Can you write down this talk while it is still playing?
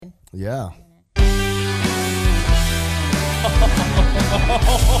Yeah.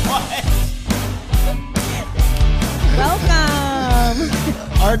 Welcome.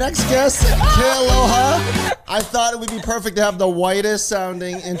 Our next guest, Kealoha. I thought it would be perfect to have the whitest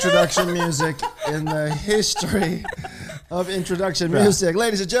sounding introduction music in the history of introduction music.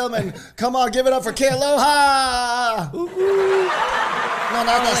 Ladies and gentlemen, come on, give it up for Kealoha. No,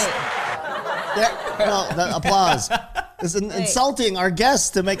 not this. No, that applause. It's insulting our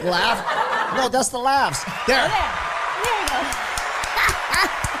guests to make laugh. No, that's the laughs. There.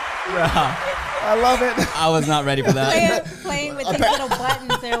 Yeah. I love it. I was not ready for that. Playing with these little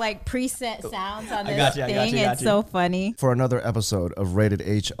buttons. They're like preset sounds on this thing. It's so funny. For another episode of Rated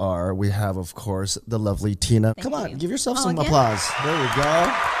HR, we have, of course, the lovely Tina. Come on, give yourself some applause. There we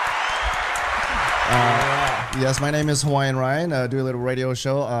go. Yes, my name is Hawaiian Ryan. I do a little radio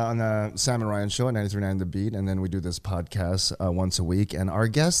show on the Sam and Ryan Show at 93.9 The Beat, and then we do this podcast once a week. And our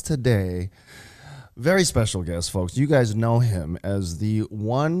guest today, very special guest, folks. You guys know him as the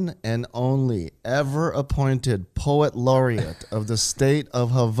one and only ever appointed Poet Laureate of the state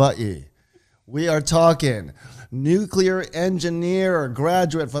of Hawaii. We are talking nuclear engineer,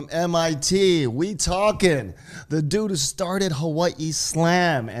 graduate from MIT. We talking the dude who started Hawaii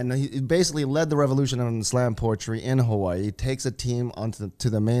Slam, and he basically led the revolution on slam poetry in Hawaii. He takes a team onto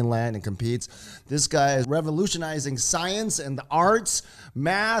the mainland and competes. This guy is revolutionizing science and the arts,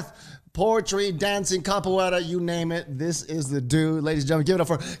 math, poetry, dancing, capoeira, you name it. This is the dude. Ladies and gentlemen, give it up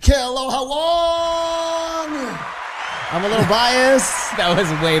for Kealoha Wong. I'm a little biased. That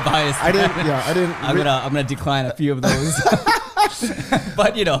was way biased. I didn't. I'm gonna decline a few of those.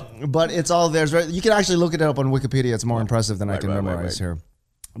 But you know. But it's all there. Right? You can actually look it up on Wikipedia. It's more impressive than I can memorize here.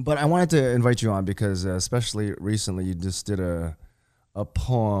 But I wanted to invite you on because, especially recently, you just did a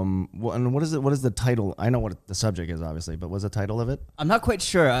poem. And what is it? What is the title? I know what the subject is, obviously, but what's the title of it? I'm not quite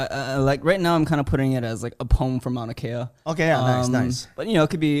sure. Like right now, I'm kind of putting it as like a poem from Mauna Kea. Okay, yeah, nice. But you know, it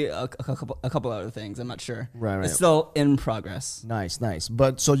could be a couple other things. I'm not sure. Right. It's still in progress. Nice.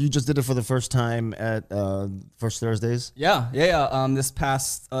 But so you just did it for the first time at First Thursdays? Yeah. This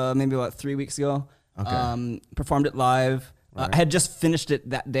past maybe about 3 weeks ago. Okay. Performed it live. Right. I had just finished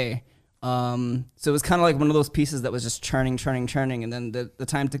it that day. So it was kind of like one of those pieces that was just churning, and then the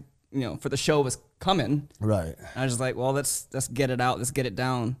time to for the show was coming. Right. And I was just like, well, let's get it out, let's get it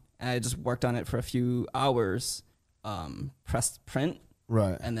down. And I just worked on it for a few hours, pressed print,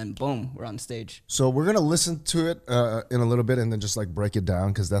 right, and then boom, we're on stage. So we're gonna listen to it in a little bit and then just like break it down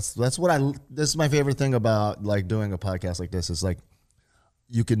because that's what this is my favorite thing about like doing a podcast like this is like.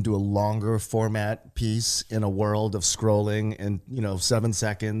 You can do a longer format piece in a world of scrolling and, 7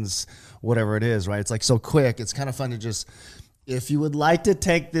 seconds, whatever it is, right? It's like so quick. It's kind of fun to just, if you would like to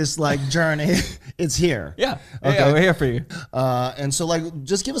take this like journey, it's here. Yeah. Okay. Yeah, we're here for you. And so like,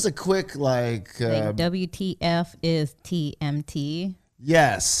 just give us a quick like WTF is TMT.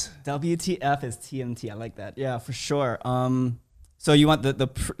 Yes. WTF is TMT. I like that. Yeah, for sure. So you want the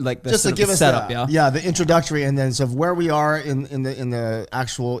just to give us setup, the introductory, and then so where we are in the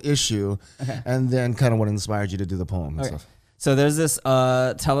actual issue, and then kind of what inspired you to do the poem and stuff. So there's this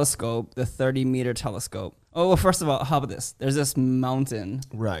telescope, the 30-meter telescope. Oh, well, first of all, how about this? There's this mountain,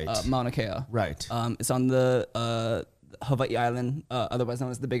 right, Mauna Kea, right. It's on the Hawaii Island, otherwise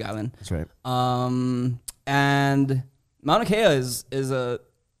known as the Big Island. That's right. And Mauna Kea is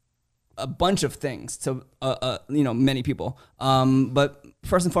a bunch of things to many people, but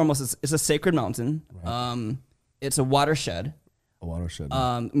first and foremost, it's a sacred mountain. Right. It's a watershed.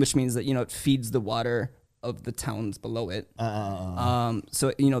 Which means that it feeds the water of the towns below it.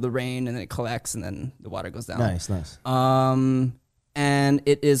 So the rain and then it collects and then the water goes down. Nice. And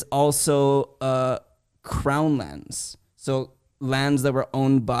it is also crown lands, so lands that were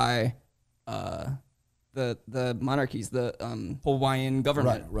owned by the monarchies, the Hawaiian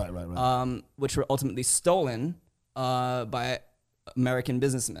government, right. Which were ultimately stolen by American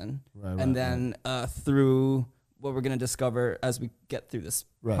businessmen, and then through what we're going to discover as we get through this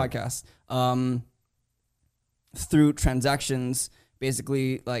podcast, through transactions,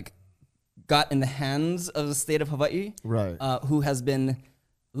 basically like got in the hands of the state of Hawaii, who has been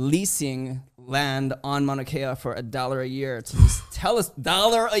leasing land on Mauna Kea for $1 a year to tell us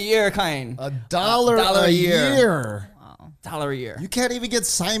 $1 a year, kind. $1 a year. Wow. $1 a year. You can't even get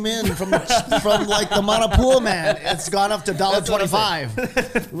Simon from like the Mauna Pool, man. It's gone up to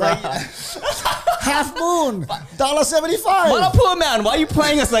 $1.25. Like Half Moon, $1.75. Mauna Pool man, why are you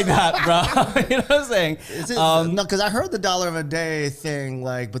playing us like that, bro? You know what I'm saying? No, because I heard the $1 a day thing,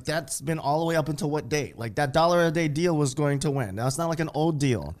 like, but that's been all the way up until what date? Like that $1 a day deal was going to win. That's not like an old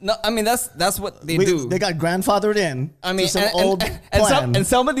deal. No, I mean that's what they do. They got grandfathered in. I mean, to some old plan. And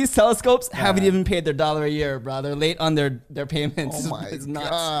some of these telescopes haven't even paid their $1 a year, bro. They're late on their payments. Oh my it's nuts.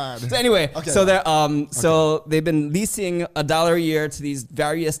 God. So anyway, so they're so they've been leasing $1 a year to these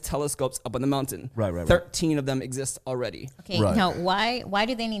various telescopes up on the mountain. Right. 13 of them exist already. Okay, now why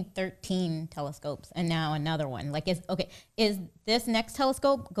do they need 13 telescopes and now another one? Like, is this next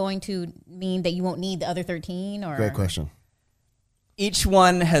telescope going to mean that you won't need the other 13? Or Great question. Each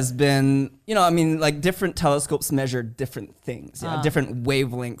one has been, I mean, like different telescopes measure different things, different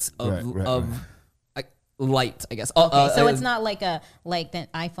wavelengths of like light, I guess. Okay, so it's not like the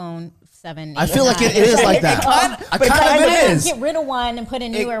iPhone 7. I feel like it is like that. It kind of is. Get rid of one and put a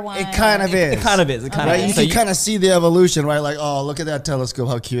newer one. It kind of is. It kind of is. Right? You can kind of see the evolution, right? Like, oh, look at that telescope,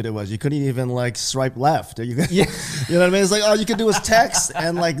 how cute it was. You couldn't even like swipe left. You know what I mean? It's like all you could do was text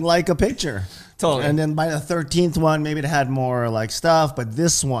and like a picture. Totally. And then by the 13th one, maybe it had more like stuff, but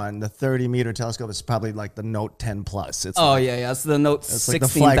this one, the 30-meter telescope, is probably like the Note 10 Plus. It's it's the Note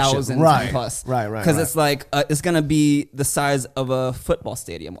 16,000 plus. Right. Because it's like it's gonna be the size of a football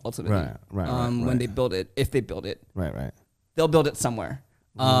stadium ultimately. Right. When they build it, if they build it. Right. They'll build it somewhere.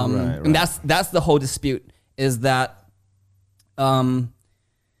 And that's the whole dispute is that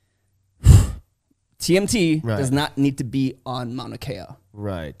TMT does not need to be on Mauna Kea.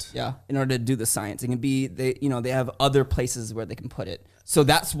 Right. Yeah. In order to do the science, it can be they have other places where they can put it. So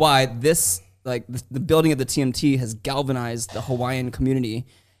that's why this the building of the TMT has galvanized the Hawaiian community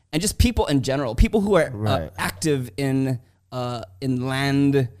and just people in general, people who are active in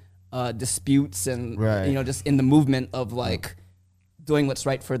land disputes and just in the movement of like doing what's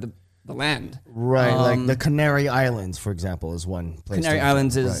right for the land. Right, like the Canary Islands, for example, is one place. Canary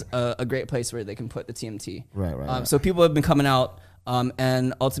Islands is a great place where they can put the TMT. Right. So people have been coming out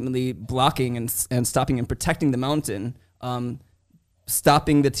and ultimately blocking and stopping and protecting the mountain,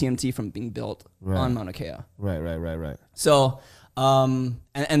 stopping the TMT from being built on Mauna Kea. Right. So,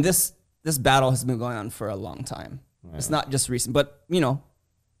 and this battle has been going on for a long time. Right. It's not just recent, but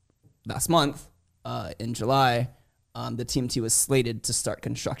last month in July, the TMT was slated to start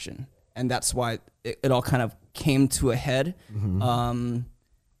construction, and that's why it all kind of came to a head.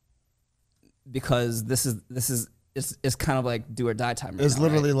 Because this is it's kind of like do or die time. It's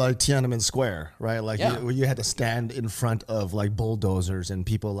literally like Tiananmen Square, right? Like you had to stand in front of like bulldozers and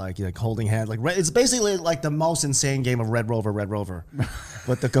people like holding hands. Like it's basically like the most insane game of Red Rover,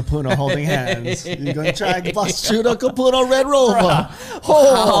 but the kapuna holding hands. You're gonna try and shoot a kapuna Red Rover.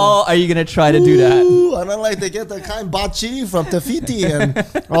 How are you gonna try to do that? I don't like they get the kind bachi from Tafiti and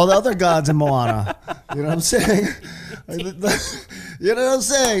all the other gods in Moana. You know what I'm saying? You know what I'm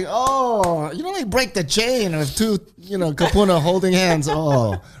saying? Oh, like break the chain with two, kapuna holding hands.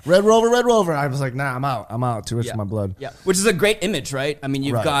 Oh, Red Rover. I was like, nah, I'm out. Too rich for my blood. Yeah, which is a great image, right? I mean,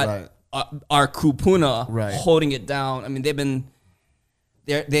 you've got our kupuna holding it down. I mean,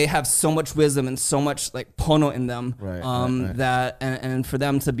 they have so much wisdom and so much like pono in them that and for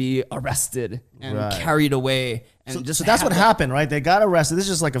them to be arrested and carried away. And so that's what happened, right? They got arrested. This is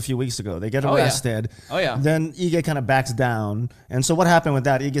just like a few weeks ago. They get arrested. Then Ige kind of backs down. And so what happened with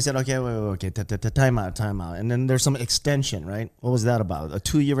that? Ige said, okay, wait, time out. And then there's some extension, right? What was that about? A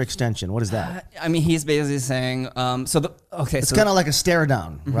 2-year extension. What is that? I mean, he's basically saying, it's kind of like a stare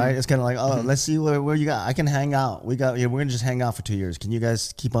down, right? It's kind of like, let's see where you got. I can hang out. We're going to just hang out for 2 years. Can you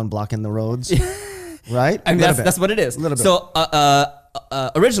guys keep on blocking the roads? Right? I mean, that's what it is. A little bit. So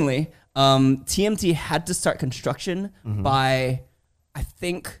originally, TMT had to start construction by, I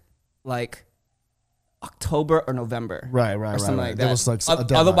think, like October or November, or something like that. Was like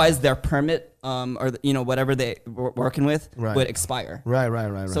otherwise, their permit, or whatever they were working with, would expire.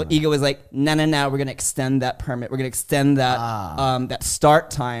 Right. So Ego was like, no, we're gonna extend that permit. We're gonna extend that that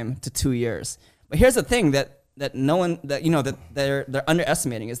start time to 2 years. But here's the thing that no one that they're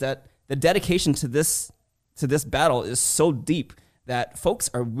underestimating is that the dedication to this battle is so deep that folks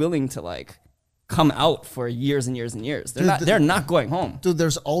are willing to like come out for years and years and years. They're not going home. Dude,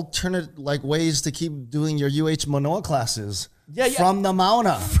 there's alternate like ways to keep doing your UH Manoa classes. From the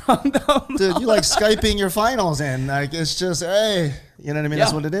Mauna. Dude, you like Skyping your finals in. Like it's just, hey, you know what I mean?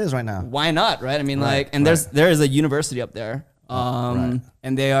 That's what it is right now. Why not? Right? I mean, there is a university up there. And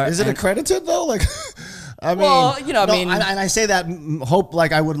they are. Is it accredited though? Like I mean, Well, you know, I mean- and I say that hope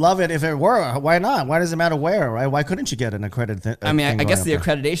like I would love it if it were. Why not? Why does it matter where? Right? Why couldn't you get an accredited? I mean, I guess the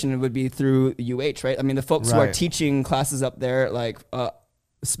accreditation would be through UH, right? I mean, the folks who are Right. teaching classes up there, like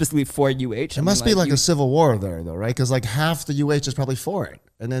specifically for UH. It must be like a civil war there, though, right? Because like half the UH is probably for it,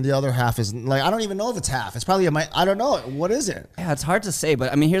 and then the other half is like I don't even know if it's half. It's probably I don't know. What is it? Yeah, it's hard to say,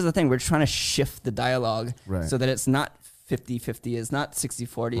 but I mean, here's the thing: we're trying to shift the dialogue Right. so that it's not 50-50, it's not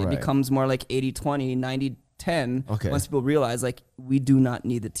 60-40. It Right. becomes more like 80-20, 90-10. Okay. Once people realize, like, we do not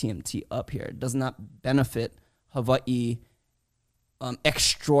need the TMT up here. It does not benefit Hawaii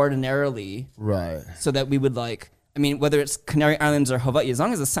extraordinarily, Right. so that we would like. I mean, whether it's Canary Islands or Hawaii, as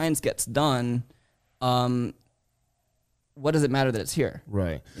long as the science gets done, what does it matter that it's here?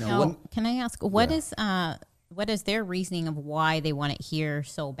 Right. You know, Now, can I ask what is their reasoning of why they want it here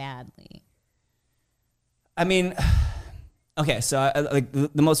so badly? I mean, okay, so like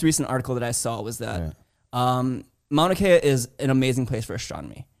the most recent article that I saw was that Mauna Kea is an amazing place for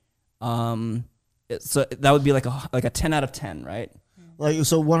astronomy. So that would be like a 10 out of 10, right? Like,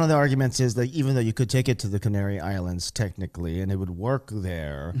 so one of the arguments is that even though you could take it to the Canary Islands technically and it would work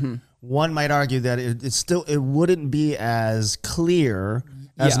there, one might argue that it wouldn't be as clear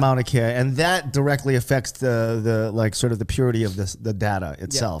as Yeah. Mauna Kea, and that directly affects the like sort of the purity of the data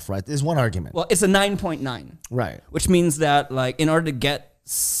itself, right? Is one argument. Well, it's a 9.9, Right. which means that like in order to get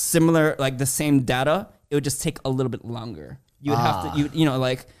similar, like the same data, it would just take a little bit longer. You would have to, you know,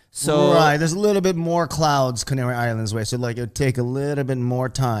 like, so. Right. There's a little bit more clouds Canary Islands way, so like it would take a little bit more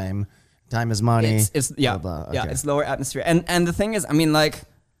time. Time is money. It's yeah, blah, blah. yeah, Okay. it's lower atmosphere. And the thing is, I mean, like,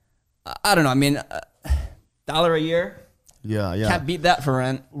 I don't know. I mean, $1 a year, Yeah. can't beat that for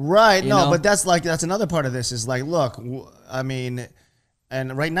rent. Right. You No, know? but that's another part of this is like, look, I mean,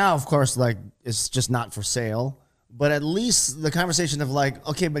 and right now, of course, like it's just not for sale. But at least the conversation of like,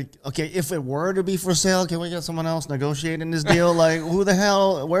 okay, if it were to be for sale, can we get someone else negotiating this deal? Like, who the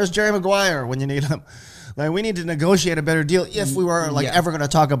hell? Where's Jerry Maguire when you need him? Like, we need to negotiate a better deal if we were like Yeah. ever going to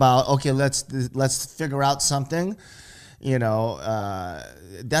talk about, okay, let's figure out something. You know,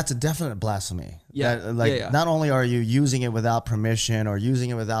 that's a definite blasphemy. Yeah. That, like, Yeah. not only are you using it without permission or using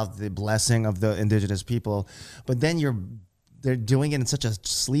it without the blessing of the indigenous people, but then they're doing it in such a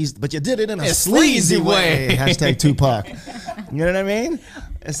sleazy, but you did it in a sleazy way. Hashtag Tupac. You know what I mean?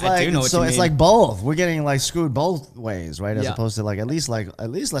 It's I like, do know what so you it's mean. like both. We're getting like screwed both ways, right? As Yeah. opposed to like, at least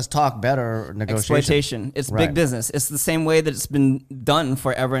let's talk better negotiation. Exploitation. It's Right. big business. It's the same way that it's been done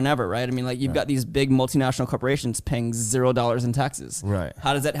forever and ever, right? I mean, like you've got these big multinational corporations paying $0 in taxes. Right.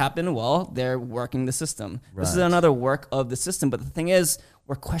 How does that happen? Well, they're working the system. This is Right. another work of the system. But the thing is,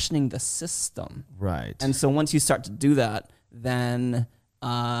 we're questioning the system. Right. And so once you start to do that, then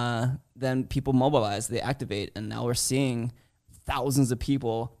people mobilize, they activate, and now we're seeing thousands of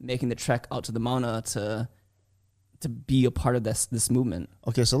people making the trek out to the Mauna to be a part of this movement.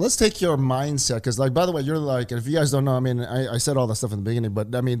 Okay, so let's take your mindset, because like, by the way, you're like, if you guys don't know, I mean, I said all that stuff in the beginning,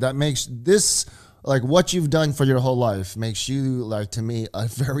 but I mean, that makes this, like what you've done for your whole life makes you, like, to me, a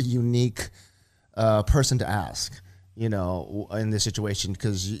very unique person to ask, you know, in this situation,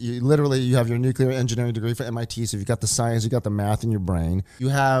 because you literally, you have your nuclear engineering degree from MIT, so you've got the science, you've got the math in your brain. You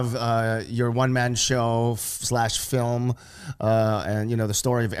have your one-man show / film, and, you know, the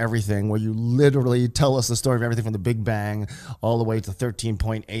story of everything, where you literally tell us the story of everything from the Big Bang all the way to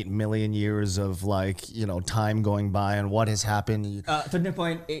 13.8 million years of, like, you know, time going by and what has happened.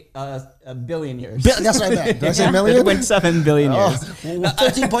 13.8 billion years. That's what I meant. Did I say million? 13.7 billion years.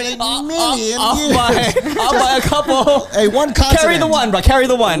 13.8 million Off years. by a couple. Hey, one continent. Carry the one, bro. Carry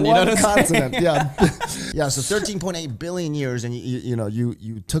the one. You know One what I'm saying? continent, yeah. Yeah, so 13.8 billion years, and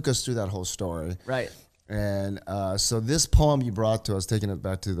you took us through that whole story. Right. And so this poem you brought to us, taking it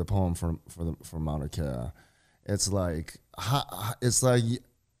back to the poem for Mauna Kea, it's like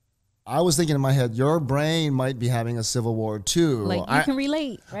I was thinking in my head, your brain might be having a civil war too. Like you can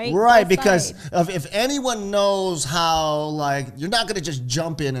relate, right? Right, Both because sides. if anyone knows how, like, you're not going to just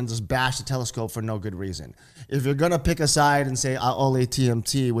jump in and just bash the telescope for no good reason. If you're going to pick a side and say, Aole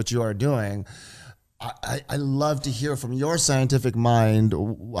TMT, which you are doing, I love to hear from your scientific mind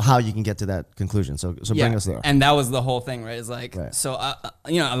how you can get to that conclusion. So bring us there. And that was the whole thing, right? It's like, Right. so,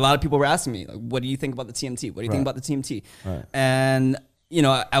 you know, a lot of people were asking me, like, what do you think about the TMT? What do you think about the TMT? Right. And, you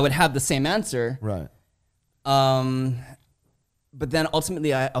know, I would have the same answer. Right. But then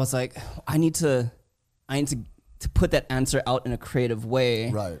ultimately I was like, I need to put that answer out in a creative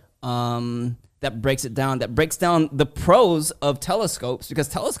way. Right. That breaks it down. That breaks down the pros of telescopes, because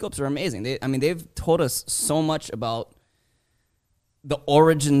telescopes are amazing. They've told us so much about the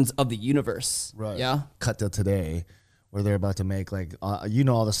origins of the universe. Right. Yeah. Cut to today. where they're about to make like you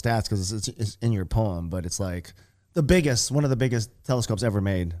know all the stats because it's in your poem, but it's like one of the biggest telescopes ever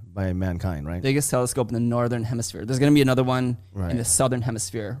made by mankind, right? Biggest telescope in the northern hemisphere. There's going to be another one Right. in the southern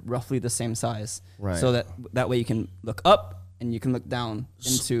hemisphere, roughly the same size. Right. So that way you can look up and you can look down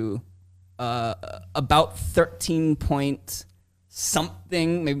into about 13 point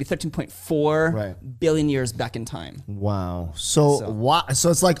something, maybe 13.4 Right. billion years back in time. Wow. So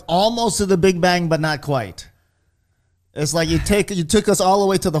it's like almost to the Big Bang, but not quite. It's like you took us all the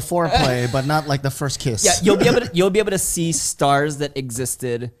way to the foreplay, but not like the first kiss. Yeah, you'll be able to see stars that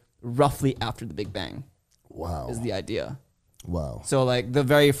existed roughly after the Big Bang. Wow. Is the idea. Wow. So like the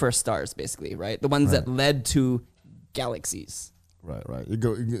very first stars, basically, right? The ones that led to galaxies. Right. You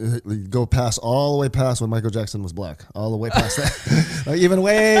go past all the way past when Michael Jackson was black, all the way past that, like even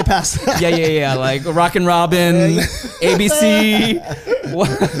way past that. Yeah. Like Rockin' Robin, ABC,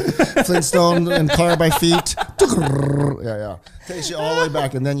 Flintstone and Car by Feet. Yeah. Takes you all the way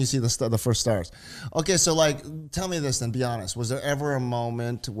back, and then you see the first stars. Okay, so like, tell me this then. Be honest. Was there ever a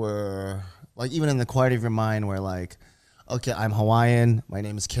moment where, like, even in the quiet of your mind, where like, okay, I'm Hawaiian. My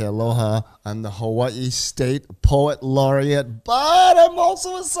name is Kealoha. I'm the Hawaii State Poet Laureate, but I'm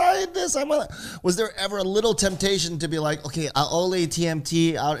also a scientist. Was there ever a little temptation to be like, okay, I'll only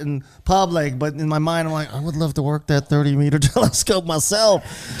TMT out in public, but in my mind, I'm like, I would love to work that 30-meter telescope myself.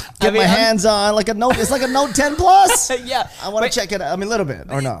 Get my hands on like a Note. It's like a Note 10 Plus. Yeah, I want to check it out. I mean, a little bit,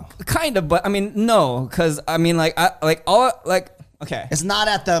 or no? Kind of, but I mean, no, because I mean, okay. It's not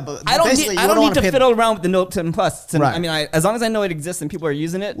at the. I don't need to fiddle around with the Note 10 Plus. Right. I mean, as long as I know it exists and people are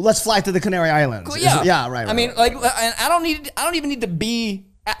using it. Let's fly to the Canary Islands. Cool, yeah, right. I mean, like, I don't even need to be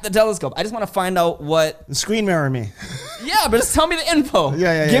at the telescope. I just want to find out what. Screen mirror me. Yeah, but just tell me the info.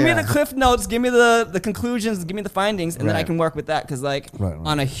 Yeah. Give me the cliff notes. Give me the conclusions. Give me the findings, and then I can work with that. Because like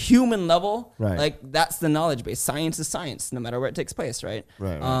on a human level, like that's the knowledge base. Science is science, no matter where it takes place, right?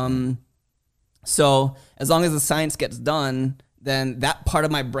 Right. So as long as the science gets done, then that part of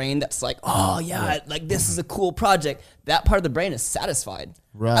my brain that's like, oh yeah, like this is a cool project. That part of the brain is satisfied.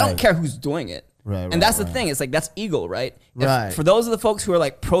 Right. I don't care who's doing it. And that's the thing. It's like that's ego, right? For those of the folks who are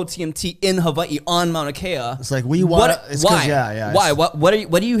like pro TMT in Hawaii on Mauna Kea, it's like we want. Why? Why? What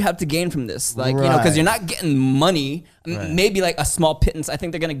do you have to gain from this? Like you know, because you're not getting money. Maybe like a small pittance. I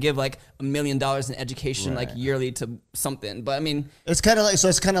think they're gonna give like $1 million in education like yearly to something. But I mean, it's kind of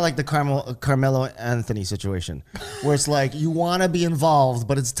like the Carmelo Anthony situation, where it's like you want to be involved,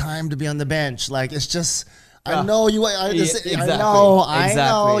 but it's time to be on the bench. Like it's just. I know you. I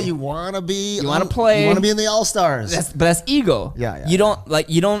know you want to be. You want to play. You want to be in the All Stars. But that's ego. Yeah.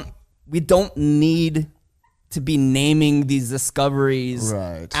 We don't need to be naming these discoveries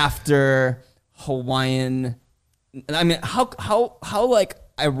after Hawaiian. I mean, how like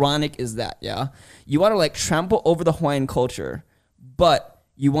ironic is that? Yeah, you want to like trample over the Hawaiian culture, but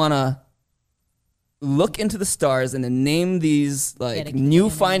you want to look into the stars and then name these like new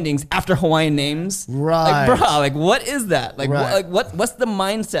findings after Hawaiian names. Right. Like, bro, like what is that? Like, what's the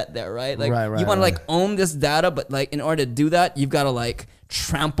mindset there, right? Like you want to like own this data, but like in order to do that, you've got to like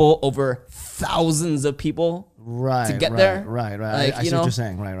trample over thousands of people to get there. Right. Like, I see what you're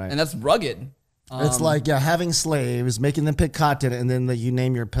saying. Right. And that's rugged. It's like having slaves, making them pick cotton, and then you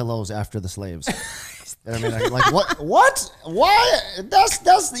name your pillows after the slaves. I mean, like what? Why?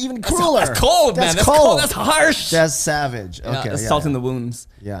 That's even cooler. That's cold, man. That's cold. That's harsh. That's savage. Okay, that's salt in the wounds.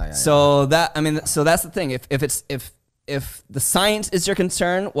 Yeah. So that's the thing. If the science is your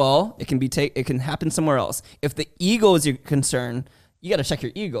concern, well, it can happen somewhere else. If the ego is your concern, you got to check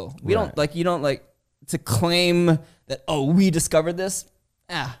your ego. You don't like to claim that we discovered this.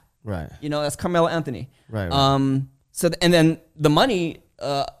 Right. You know, that's Carmelo Anthony. Right. And then the money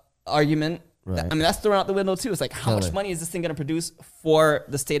argument. Right. I mean, that's thrown out the window too. It's like, how much money is this thing going to produce for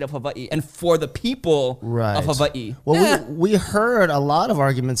the state of Hawaii and for the people of Hawaii? Well, we heard a lot of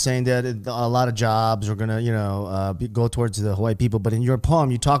arguments saying that a lot of jobs are going to, go towards the Hawaii people. But in your poem,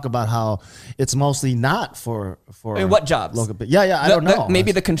 you talk about how it's mostly not for. I mean, what jobs? Local, I don't know.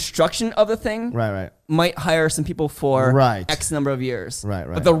 Maybe the construction of the thing. Right. Might hire some people for X number of years. Right.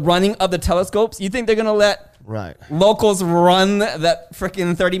 But the running of the telescopes, you think they're going to let locals run that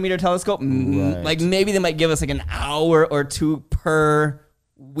freaking 30-meter telescope? Like maybe they might give us like an hour or two per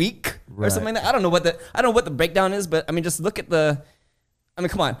week or something like that. I don't know what the breakdown is, but I mean, just look at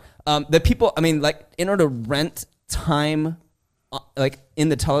come on. The people, I mean, like in order to rent time like in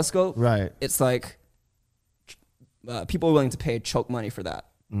the telescope, it's like people are willing to pay choke money for that.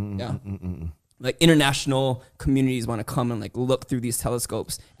 Like international communities want to come and like look through these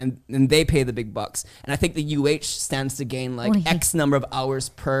telescopes and they pay the big bucks. And I think the UH stands to gain like X number of hours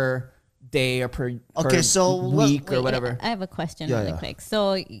per day or per so week or whatever. I have a question really quick.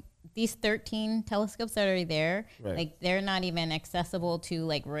 So these 13 telescopes that are there, like they're not even accessible to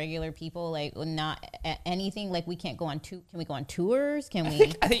like regular people, like not anything. Like we can't go on can we go on tours? Can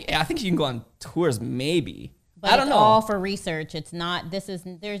we? I think you can go on tours maybe. But I don't know. All for research. It's not. There's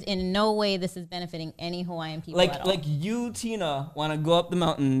in no way this is benefiting any Hawaiian people. At all. Like you, Tina, want to go up the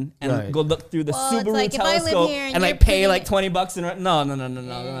mountain and go look through the Subaru like telescope and like pay like $20 and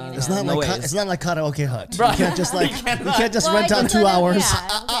no. It's not no like ways. It's not like karaoke hut. Right. You can't just like you can't just rent out 2 hours.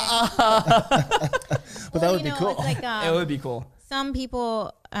 But that would be cool. Like, it would be cool. Some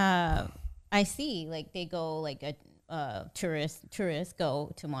people I see like they go like a. Tourists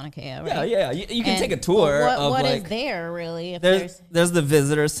go to Mauna Kea, right? Yeah. You can take a tour. What like, is there really? If there's the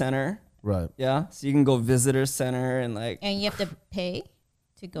visitor center, right? Yeah, so you can go visitor center and like. And you have to pay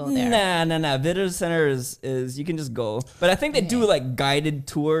to go there. Nah. Visitor center is you can just go, but I think they do like guided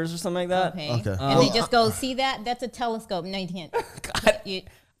tours or something like that. Okay. And they just go see that. That's a telescope. No, you can't.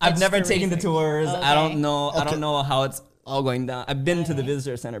 I've never taken the tours. Okay. I don't know. I don't know how it's all going down. I've been to the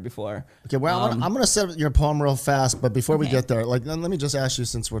visitor center before. Okay, well, I'm going to set your poem real fast, but before we get there, like, let me just ask you,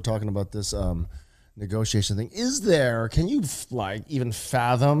 since we're talking about this negotiation thing, can you like even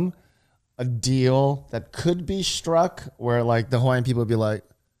fathom a deal that could be struck where like the Hawaiian people would be like,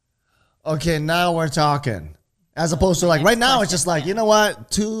 okay, now we're talking, as opposed to like right now it's just like, you know what,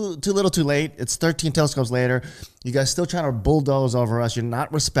 too little too late. It's 13 telescopes later. You guys still trying to bulldoze over us. You're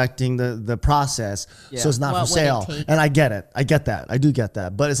not respecting the process, so it's not for sale. And I get it. I get that. I do get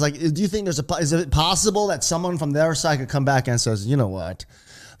that. But it's like, do you think is it possible that someone from their side could come back and says, you know what,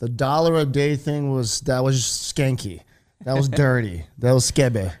 the $1 a day thing was skanky, that was dirty, that was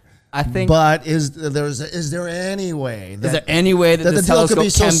skebe. I think. But is there any way that the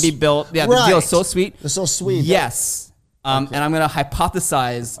telescope can be built? Yeah, the deal is so sweet. It's so sweet. Yes. And I'm going to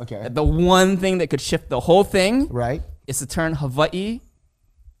hypothesize that the one thing that could shift the whole thing is to turn Hawaii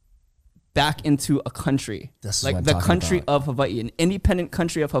back into a country. Like the country of Hawaii, an independent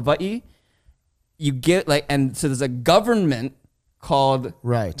country of Hawaii. You get like, and so there's a government called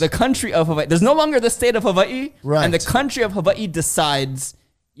the country of Hawaii. There's no longer the state of Hawaii. And the country of Hawaii decides,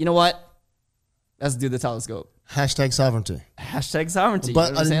 you know what? Let's do the telescope. #sovereignty. #sovereignty.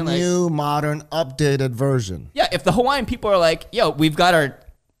 But a new, modern, updated version. Yeah, if the Hawaiian people are like, yo, we've got our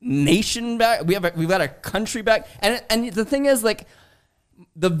nation back, we've got our country back. And the thing is, like,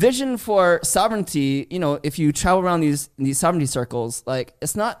 the vision for sovereignty, you know, if you travel around these sovereignty circles, like,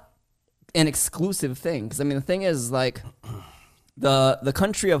 it's not an exclusive thing. Because, I mean, the thing is, like, the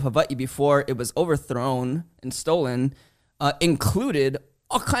country of Hawaii, before it was overthrown and stolen, included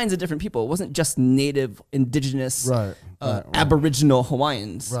all kinds of different people. It wasn't just native, indigenous, Aboriginal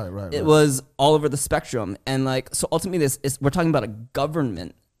Hawaiians. It was all over the spectrum. And like, so ultimately we're talking about a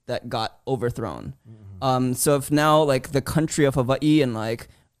government that got overthrown. So if now like the country of Hawaii and like,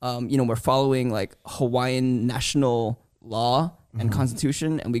 you know, we're following like Hawaiian national law and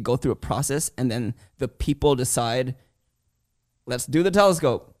constitution, and we go through a process, and then the people decide, let's do the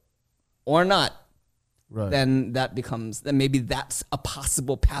telescope or not. Then maybe that's a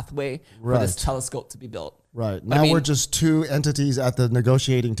possible pathway for this telescope to be built. Now we're just two entities at the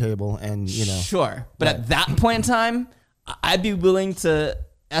negotiating table, and you know. Sure, but at that point in time, I'd be willing to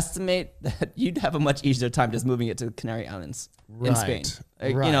estimate that you'd have a much easier time just moving it to the Canary Islands in Spain.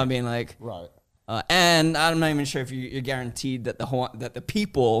 Like, you know what I mean? Like, and I'm not even sure if you're guaranteed that the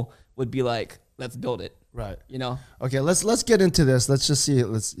people would be like, let's build it. You know? Okay, let's get into this. Let's just see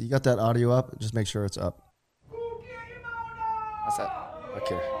it. You got that audio up? Just make sure it's up. What's that?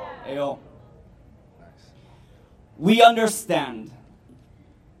 Okay. Hey, yo. Nice. We understand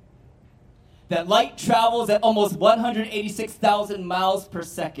that light travels at almost 186,000 miles per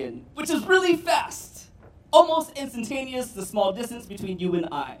second, which is really fast. Almost instantaneous, the small distance between you and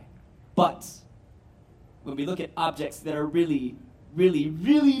I. But when we look at objects that are really, really,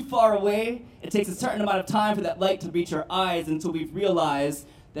 really far away, it takes a certain amount of time for that light to reach our eyes until we've realized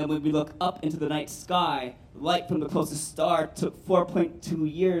that when we look up into the night sky, light from the closest star took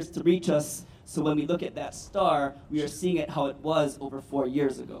 4.2 years to reach us. So when we look at that star, we are seeing it how it was over 4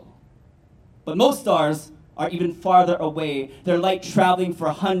 years ago. But most stars are even farther away. Their light traveling for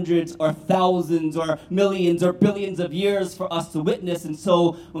hundreds or thousands or millions or billions of years for us to witness. And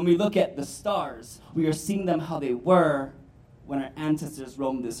so when we look at the stars, we are seeing them how they were when our ancestors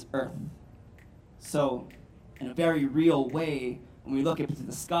roamed this earth. So, in a very real way, when we look up into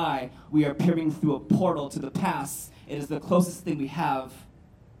the sky, we are peering through a portal to the past. It is the closest thing we have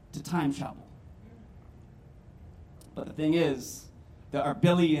to time travel. But the thing is, There are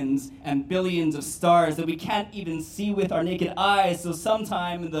billions and billions of stars that we can't even see with our naked eyes. So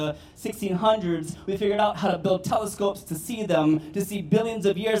sometime in the 1600s, we figured out how to build telescopes to see them, to see billions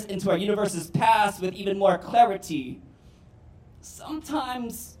of years into our universe's past with even more clarity.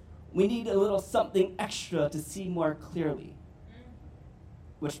 Sometimes we need a little something extra to see more clearly.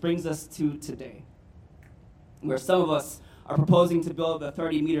 Which brings us to today, where some of us are proposing to build the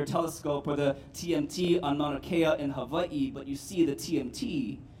 30-meter telescope or the TMT on Mauna Kea in Hawaii, but you see the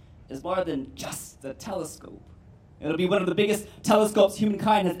TMT is more than just a telescope. It'll be one of the biggest telescopes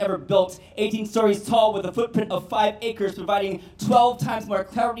humankind has ever built, 18 stories tall with a footprint of 5 acres, providing 12 times more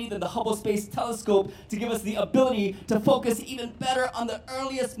clarity than the Hubble Space Telescope to give us the ability to focus even better on the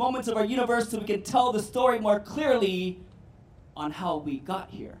earliest moments of our universe so we can tell the story more clearly on how we got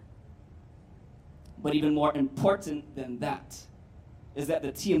here. But even more important than that is that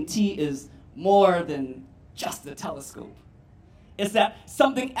the TMT is more than just a telescope. It's that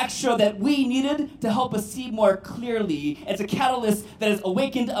something extra that we needed to help us see more clearly. It's a catalyst that has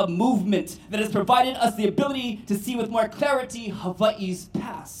awakened a movement that has provided us the ability to see with more clarity Hawaii's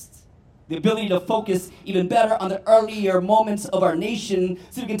past. The ability to focus even better on the earlier moments of our nation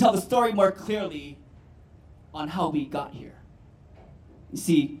so we can tell the story more clearly on how we got here. You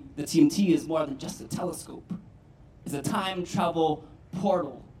see, the TMT is more than just a telescope. It's a time travel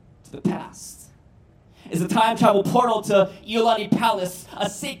portal to the past. It's a time travel portal to Iolani Palace, a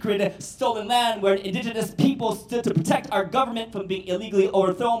sacred stolen land where indigenous people stood to protect our government from being illegally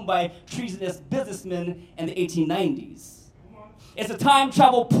overthrown by treasonous businessmen in the 1890s. It's a time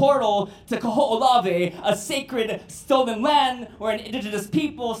travel portal to Kaho'olawe, a sacred stolen land where an indigenous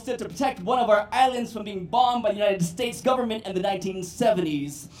people stood to protect one of our islands from being bombed by the United States government in the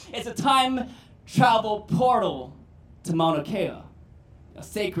 1970s. It's a time travel portal to Mauna Kea, a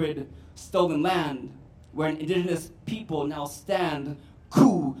sacred stolen land where an indigenous people now stand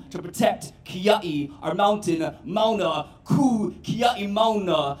ku to protect Kia'i, our mountain, Mauna, ku Kia'i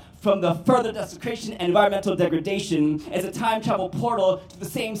Mauna, from the further desecration and environmental degradation. As a time travel portal to the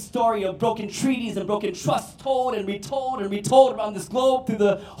same story of broken treaties and broken trusts told and retold and retold around this globe through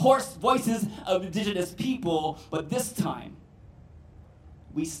the hoarse voices of indigenous people. But this time,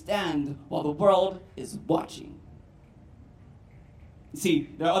 we stand while the world is watching. You see,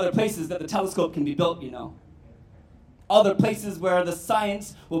 there are other places that the telescope can be built, you know. Other places where the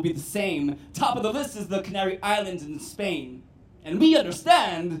science will be the same. Top of the list is the Canary Islands in Spain. And we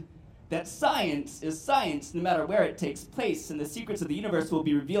understand that science is science no matter where it takes place, and the secrets of the universe will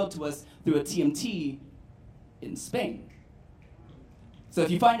be revealed to us through a TMT in Spain. So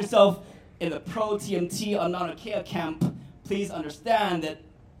if you find yourself in the pro-TMT on Mauna Kea camp, please understand that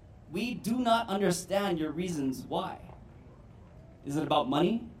we do not understand your reasons why. Is it about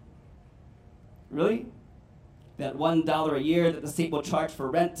money? Really? That $1 a year that the state will charge for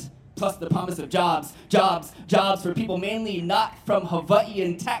rent, plus the promise of jobs for people mainly not from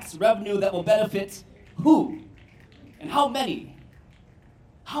Hawaiian tax revenue that will benefit who? And how many?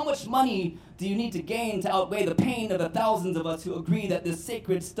 How much money do you need to gain to outweigh the pain of the thousands of us who agree that this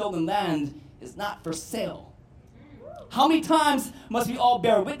sacred stolen land is not for sale? How many times must we all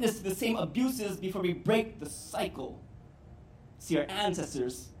bear witness to the same abuses before we break the cycle? See, our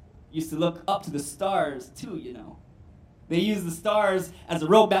ancestors used to look up to the stars too, you know. They used the stars as a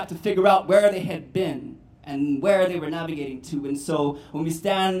roadmap to figure out where they had been and where they were navigating to. And so when we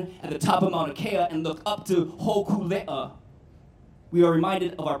stand at the top of Mauna Kea and look up to Hokulea, we are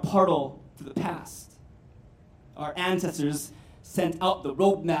reminded of our portal to the past. Our ancestors sent out the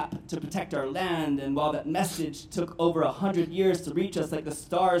roadmap to protect our land, and while that message took over 100 years to reach us like the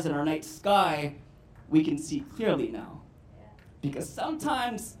stars in our night sky, we can see clearly now. Because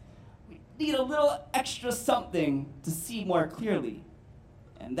sometimes need a little extra something to see more clearly.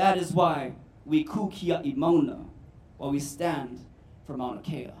 And that is why we ku Kia'i Mauna while we stand for Mauna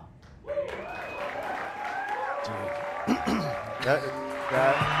Kea.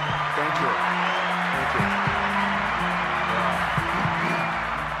 Thank you.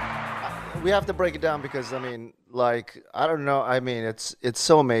 We have to break it down because, I mean, like, I don't know. I mean, it's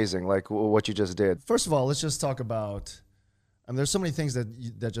so amazing, like what you just did. First of all, let's just talk about, I mean, there's so many things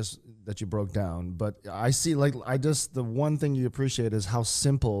that you broke down, but I see, like, the one thing you appreciate is how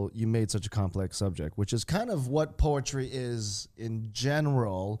simple you made such a complex subject, which is kind of what poetry is in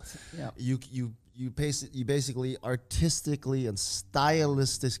general. Yeah. You basically artistically and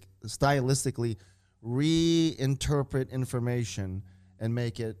stylistically reinterpret information and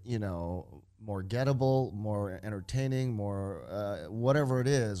make it, you know, more gettable, more entertaining, more whatever it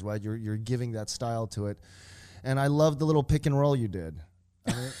is, right? You're giving that style to it. And I love the little pick and roll you did.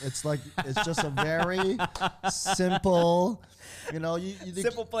 I mean, it's just a very simple,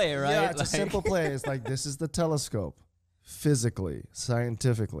 Simple play, right? Yeah, it's a simple play. It's like, this is the telescope, physically,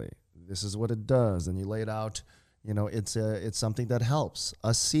 scientifically. This is what it does, and you lay it out. It's something that helps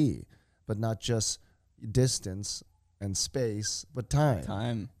us see, but not just distance and space, but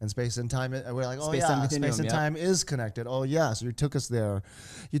time. And space and time. And we're like, space and time is connected. Oh, yeah. So you took us there.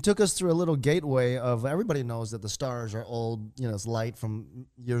 You took us through a little gateway of, everybody knows that the stars are old, it's light from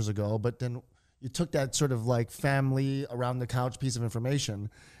years ago. But then you took that sort of like family around the couch piece of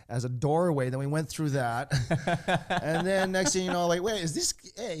information as a doorway. Then we went through that. And then next thing you know, like, wait, is this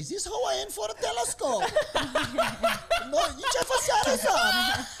Hawaiian for the telescope? No, you just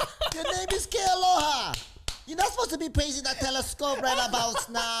your name is Kealoha. You're not supposed to be praising that telescope right about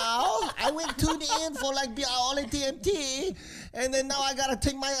now. I went tuned in for like only TMT, and then now I gotta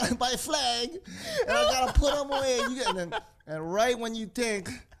take my flag, and I gotta put them away. And right when you think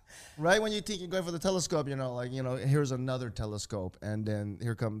you're going for the telescope, here's another telescope, and then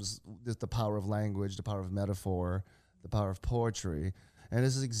here comes the power of language, the power of metaphor, the power of poetry. And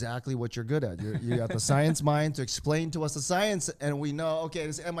this is exactly what you're good at. You got the science mind to explain to us the science, and we know, okay,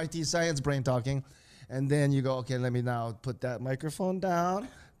 this is MIT science brain talking. And then you go, okay, let me now put that microphone down,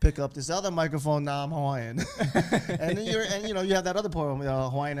 pick up this other microphone. Now I'm Hawaiian, and then you have that other poem,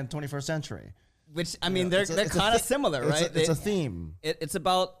 Hawaiian in 21st century. Which, I mean, they're kind of similar, right? It's a theme. It's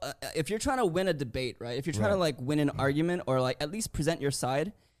about if you're trying to win a debate, right? If you're trying to like win an argument or like at least present your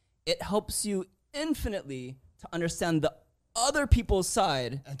side, it helps you infinitely to understand the other people's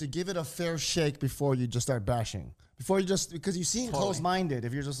side and to give it a fair shake before you just start bashing. Because you seem close-minded.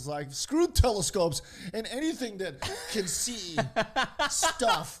 If you're just like, screw telescopes and anything that can see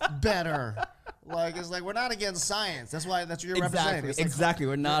stuff better. Like, it's like, we're not against science. That's what you're representing. Exactly.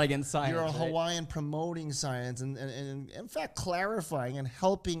 We're not against science. You're a Hawaiian promoting science and in fact clarifying and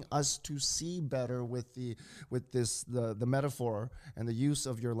helping us to see better with the metaphor and the use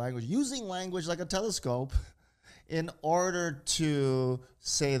of your language. Using language like a telescope in order to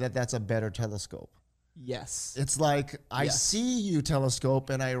say that that's a better telescope. Yes. It's like, I see you, telescope,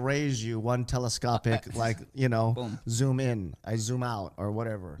 and I raise you one telescopic, boom. Zoom in, I zoom out, or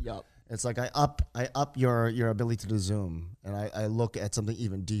whatever. Yup. It's like I up your ability to zoom, and I look at something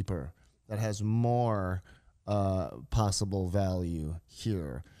even deeper that has more possible value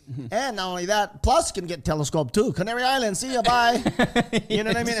here. And not only that, plus can get telescope too. Canary Island, see ya, bye. You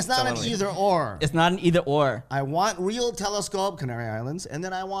know what I mean? It's not an either or. It's not an either or. I want real telescope, Canary Islands, and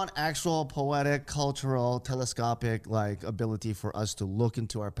then I want actual poetic, cultural, telescopic ability for us to look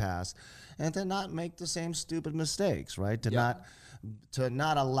into our past and to not make the same stupid mistakes, right? To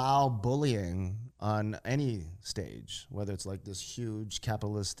not allow bullying on any stage, whether it's like this huge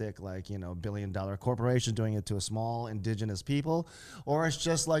capitalistic, billion-dollar corporation doing it to a small indigenous people, or it's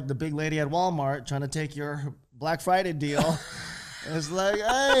just like the big lady at Walmart trying to take your Black Friday deal. It's like,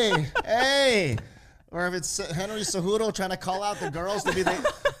 hey. Or if it's Henry Cejudo trying to call out the girls to be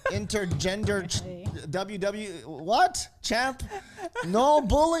the intergender champ. No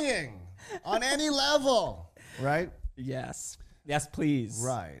bullying on any level, right? Yes. Yes, please.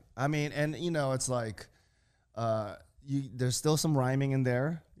 Right. I mean, and it's like, there's still some rhyming in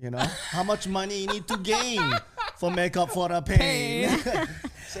there. How much money you need to gain for make up for the pain.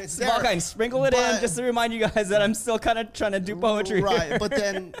 So it's small there. Kind, sprinkle it in just to remind you guys that I'm still kind of trying to do poetry. Right. But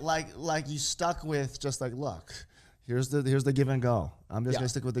then, like you stuck with just like, look, here's the give and go. I'm just gonna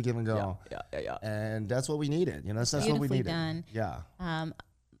stick with the give and go. Yeah. And that's what we needed. That's what we needed. Done. Yeah.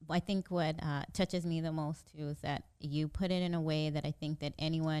 I think what touches me the most too is that you put it in a way that I think that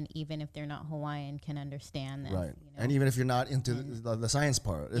anyone, even if they're not Hawaiian, can understand this. Right. And even if you're not into the science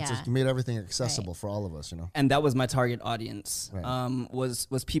part, it's just made everything accessible for all of us, And that was my target audience. Right.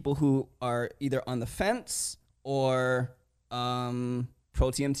 Was people who are either on the fence or pro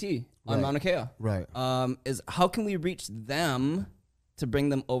TMT on Mauna Kea. Right. Is how can we reach them to bring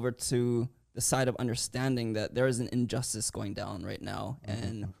them over to the side of understanding that there is an injustice going down right now,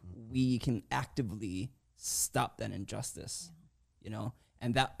 and we can actively stop that injustice,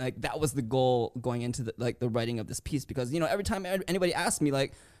 and that was the goal going into the writing of this piece, because every time anybody asks me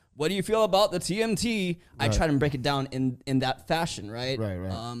what do you feel about the TMT, I try to break it down in that fashion, right?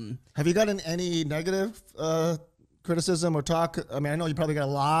 Right. Have you gotten any negative criticism or talk? I mean, I know you probably got a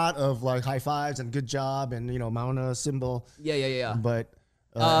lot of high fives and good job and Mauna symbol. Yeah. But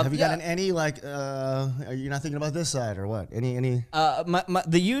have you gotten any are you not thinking about this side or what? Any?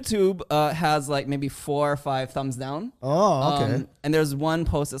 The YouTube has maybe 4 or 5 thumbs down. Oh, okay. And there's one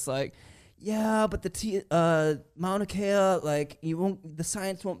post that's like, yeah, but Mauna Kea, the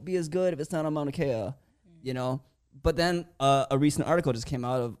science won't be as good if it's not on Mauna Kea, But then a recent article just came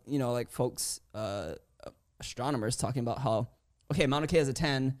out of, like folks, astronomers talking about how, okay, Mauna Kea is a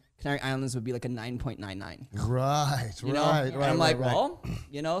 10, Canary Islands would be like a 9.99. Right, right. And I'm like, well,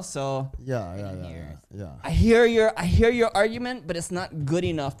 so yeah. I hear your argument, but it's not good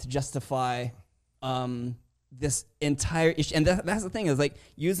enough to justify this entire issue. And that's the thing, is like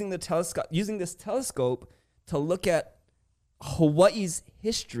using this telescope to look at Hawaii's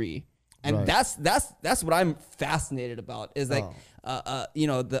history. And that's what I'm fascinated about, is like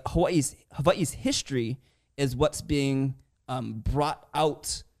the Hawaii's history is what's being brought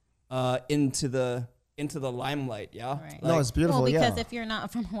out into the limelight. Yeah. Right. No, it's beautiful. Well, because if you're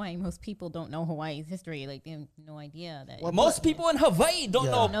not from Hawaii, most people don't know Hawaii's history. Like, they have no idea that. Well, most people in Hawaii don't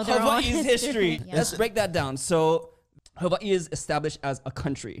know Hawaii's history. Yeah. Let's break that down. So Hawaii is established as a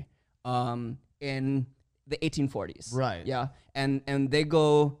country in the 1840s. Right. Yeah. And they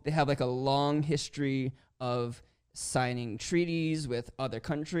have like a long history of signing treaties with other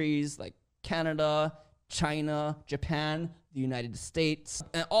countries like Canada, China, Japan, the United States,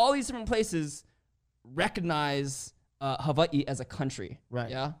 and all these different places recognize Hawaii as a country. Right.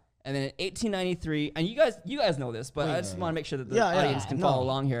 Yeah. And then in 1893, and you guys know this, but I just want to make sure that the audience can follow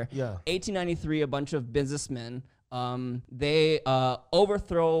along here. Yeah. 1893, a bunch of businessmen, they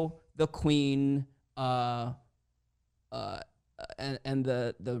overthrow the queen, and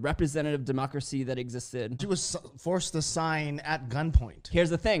the representative democracy that existed. She was forced to sign at gunpoint.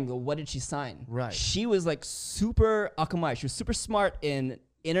 Here's the thing, though. What did she sign? Right. She was like super akamai. She was super smart in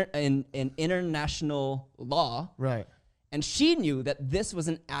international law. Right. And she knew that this was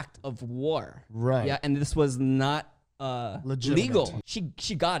an act of war. Right. Yeah, and this was not legitimate. legal.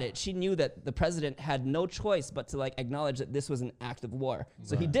 She got it. She knew that the president had no choice but to like acknowledge that this was an act of war.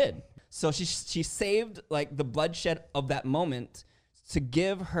 So he did. So she saved like the bloodshed of that moment to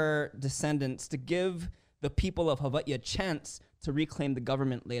give her descendants, to give the people of Hawaii a chance to reclaim the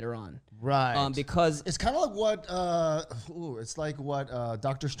government later on. Right. Because it's kind of like what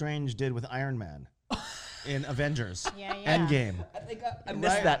Doctor Strange did with Iron Man in Avengers Endgame. I think I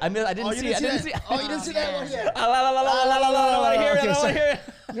missed that. I didn't see it. Oh, you didn't see that one yet? I want to hear it. I want to hear it.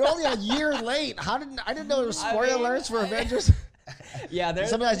 You're only a year late. I didn't know there was spoiler alerts for Avengers. Yeah,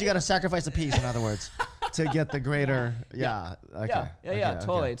 sometimes you got to sacrifice a piece, in other words, to get the greater. Totally.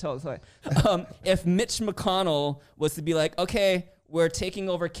 If Mitch McConnell was to be like, okay, we're taking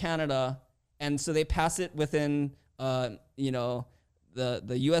over Canada, and so they pass it within, the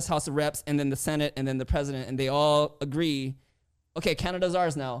U.S. House of Reps, and then the Senate, and then the president, and they all agree, okay, Canada's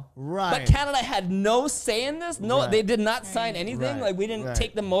ours now. Right. But Canada had no say in this. No, they did not sign anything. Right. Like, we didn't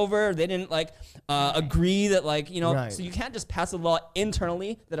take them over. They didn't agree that so you can't just pass a law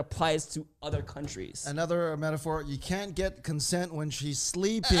internally that applies to other countries. Another metaphor, you can't get consent when she's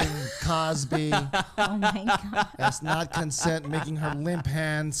sleeping, Cosby. Oh my God. That's not consent, making her limp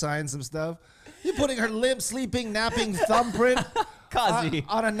hand sign some stuff. You're putting her limp, sleeping, napping thumbprint Cosby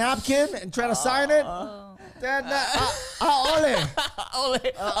on a napkin and trying to sign it? Ole Cosby.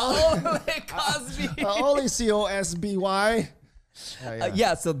 Ole Cosby.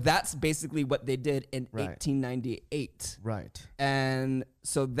 So that's basically what they did in 1898. Right. And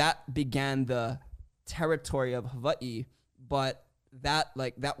so that began the territory of Hawaii, but that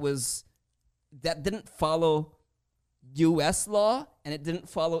didn't follow U.S. law, and it didn't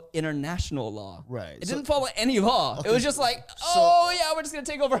follow international law. Right. It didn't follow any law. Okay. It was just like, we're just gonna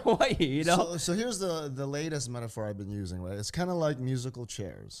take over Hawaii. So here's the latest metaphor I've been using. Right. It's kind of like musical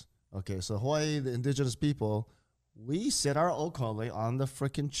chairs. Okay. So Hawaii, the indigenous people, we sit our okole on the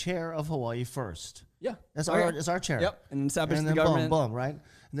freaking chair of Hawaii first. Yeah. It's our chair. Yep. And establish and the then government. Boom, right?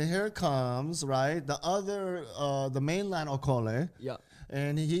 And then here comes, right, the other, the mainland okole. Yeah.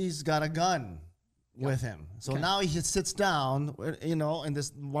 And he's got a gun with him. So now he sits down, in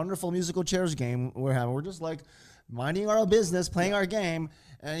this wonderful musical chairs game we're having. We're just like minding our business, playing our game,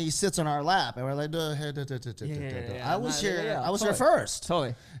 and he sits on our lap, and we're like, I was here first.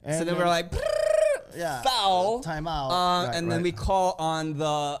 Totally. And so then we're like, foul, timeout, and then we call on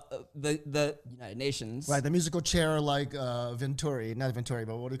the United Nations, right? The musical chair, like Venturi, not Venturi,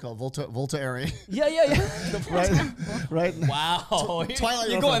 but what do you call it? Voltaire? Yeah. right. Wow, Twilight.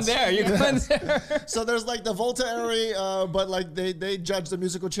 You're going there. You're going there. So there's like the Voltaire, but like they judge the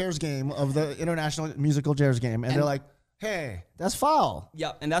musical chairs game of the international musical chairs game, and they're like, hey, that's foul.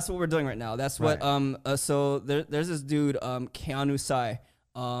 Yeah, and that's what we're doing right now. That's what. So there's this dude, Keanu Sai.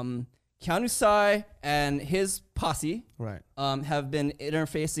 Keanu Sai and his posse have been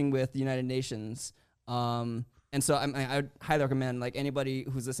interfacing with the United Nations. And so I would highly recommend, like, anybody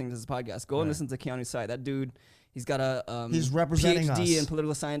who's listening to this podcast, go and listen to Keanu Sai. That dude, he's got a he's representing PhD us in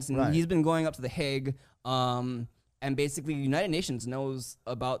political science, and he's been going up to The Hague and basically the United Nations knows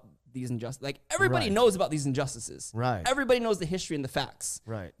about these injustices. Like everybody Right. knows about these injustices. Right. Everybody knows the history and the facts.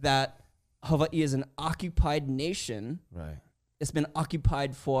 Right. That Hawaii is an occupied nation. Right. It's been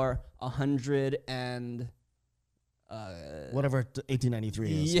occupied for 100 and Whatever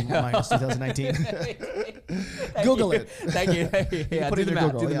 1893 is Yeah. minus 2019. Google it. Thank you. Yeah, put do it the in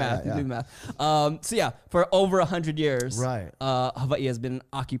math. Google. Do the Yeah, math. yeah. Do the math. So yeah, for over 100 years, Right. Hawaii has been an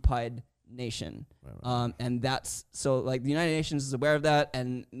occupied nation, and that's so like the United Nations is aware of that,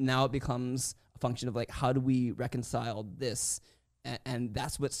 and now it becomes a function of like how do we reconcile this, and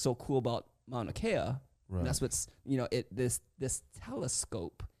that's what's so cool about Mauna Kea. Right. That's what's this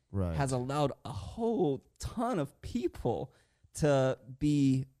telescope Right. has allowed a whole ton of people to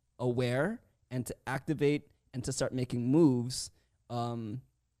be aware and to activate and to start making moves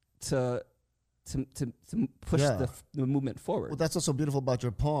to push Yeah. the movement forward. Well, that's what's so beautiful about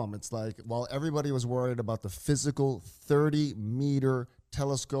your poem. It's like while everybody was worried about the physical 30-meter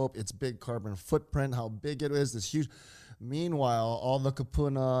telescope, its big carbon footprint, how big it is, this huge. Meanwhile, all the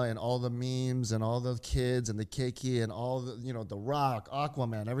kapuna and all the memes and all the kids and the keiki and all the, the Rock,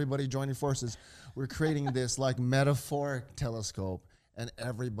 Aquaman, everybody joining forces, we're creating this like metaphoric telescope, and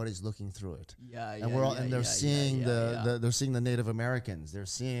everybody's looking through it. They're seeing they're seeing the Native Americans. They're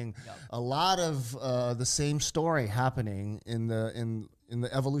seeing a lot of the same story happening in the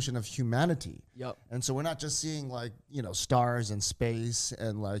evolution of humanity. Yep. And so we're not just seeing like, stars and space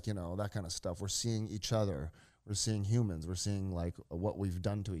and like, that kind of stuff. We're seeing each other. We're seeing humans. We're seeing like what we've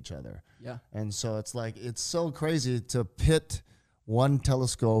done to each other. Yeah. And so it's like, it's so crazy to pit one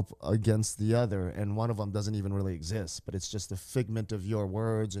telescope against the other, and one of them doesn't even really exist, but it's just a figment of your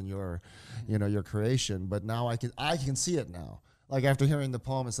words and your, your creation. But now I can see it now. Like after hearing the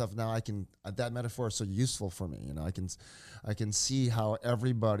poem and stuff, now that metaphor is so useful for me. I can see how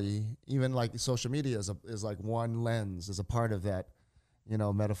everybody, even like social media is like one lens, is a part of that,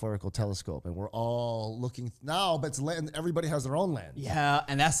 metaphorical telescope, and we're all looking now, but everybody has their own lens. Yeah,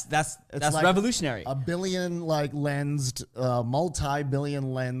 and that's like revolutionary. A billion like lensed,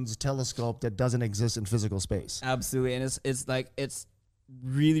 multi-billion lens telescope that doesn't exist in physical space. Absolutely, and it's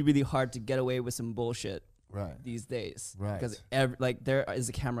really, really hard to get away with some bullshit these days. Right. Because there is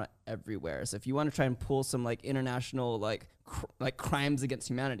a camera everywhere. So if you want to try and pull some like international like crimes against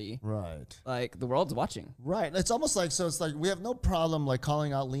humanity, like the world's watching. Right. It's almost like, so it's like we have no problem like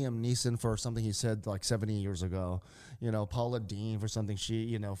calling out Liam Neeson for something he said like 70 years ago. Paula Dean for something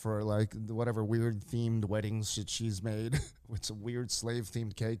she, for like whatever weird themed weddings shit she's made with some weird slave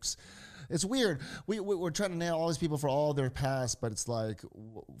themed cakes. It's weird. We're trying to nail all these people for all their past, but it's like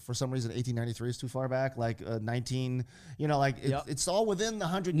for some reason 1893 is too far back. Like 19, it's all within the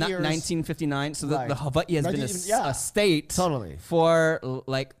 100 years. 1959. So the Hawaii has been a state totally for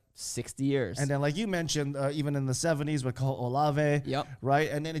like 60 years. And then like you mentioned, even in the 70s with Olave, right?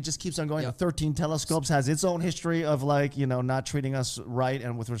 And then it just keeps on going. The 13 telescopes has its own history of like, not treating us right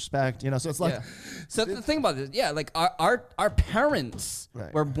and with respect, so it's like. So the thing about this, like our parents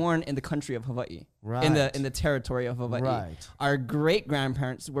were born in the country of Hawaii. Right. In the territory of Hawaii. Right. Our great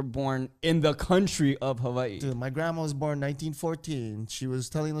grandparents were born in the country of Hawaii. Dude, my grandma was born 1914. She was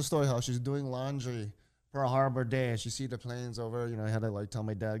telling the story how she's doing laundry Pearl Harbor Day, and she see the planes over. I had to like tell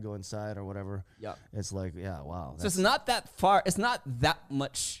my dad go inside or whatever. Yeah, it's like wow. So it's not that far. It's not that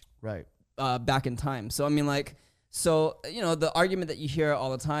much. Right. Back in time. So I mean, like, the argument that you hear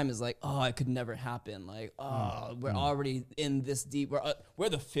all the time is like, oh, it could never happen. Like, we're already in this deep. We're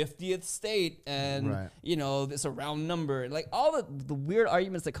the 50th state, and it's a round number. Like all the weird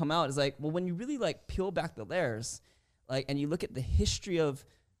arguments that come out is like, well, when you really like peel back the layers, like, and you look at the history of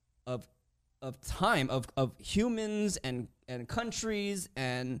time of humans and countries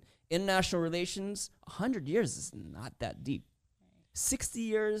and international relations, 100 years is not that deep. 60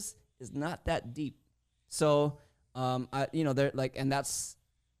 years is not that deep. So they're like, and that's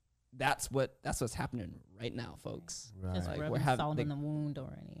what's happening right now, folks. Right. Just like, rubbing salt in the wound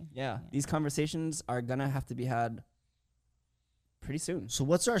already. Yeah, these conversations are gonna have to be had pretty soon. So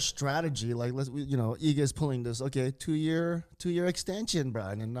what's our strategy? Like, Iga is pulling this, 2-year extension,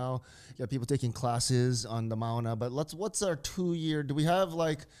 Brian, and now you got people taking classes on the Mauna, but what's our 2-year, do we have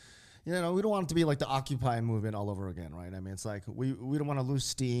like, we don't want it to be like the Occupy movement all over again, right? I mean, it's like, we don't want to lose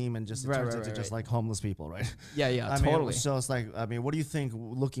steam and just, it turns into just like homeless people, right? Yeah, I totally. mean, so it's like, what do you think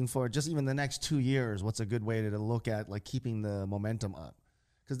looking for just even the next 2 years, what's a good way to look at like keeping the momentum up?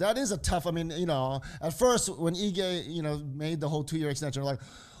 Because that is a tough, at first when Ige, made the whole 2-year extension, we're like,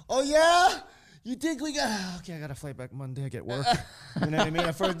 oh yeah, You think we got? Okay, I got to fly back Monday. I get work. You know what I mean?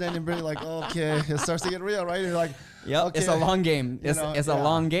 At first, then you're really like, okay, it starts to get real, right? You're like, Yep, okay. it's a long game. It's a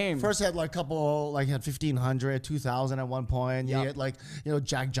long game. First had like a couple, like had 1,500, 2,000 at one point. You get like,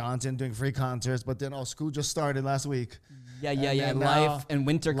 Jack Johnson doing free concerts, but then school just started last week. Yeah. Life and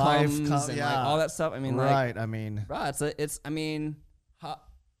winter comes and like all that stuff. I mean, right. Bro,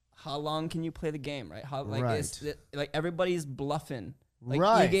 how long can you play the game, right? How like everybody's bluffing.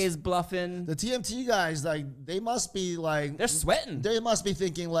 Like EA's bluffing. The TMT guys, like they must be like they're sweating. They must be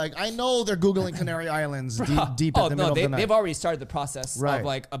thinking like, I know they're Googling Canary Islands deep in the middle of the night. They've already started the process of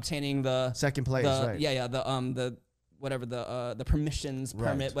like obtaining the second place. The whatever the permissions,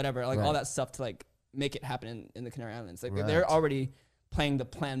 permit, whatever, like all that stuff to like make it happen in the Canary Islands. Like they're already playing the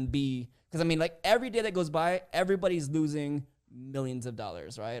plan B, because I mean, like every day that goes by, everybody's losing millions of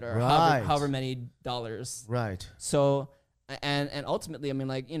dollars, right? Or however many dollars. Right. So, and ultimately, I mean,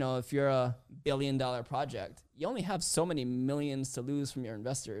 like, if you're a $1 billion project, you only have so many millions to lose from your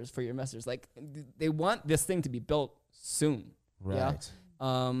investors, Like they want this thing to be built soon. Right.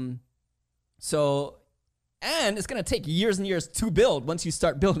 Yeah? So, and it's going to take years and years to build once you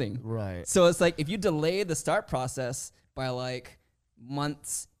start building. Right. So it's like, if you delay the start process by like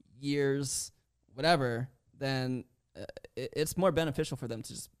months, years, whatever, then it's more beneficial for them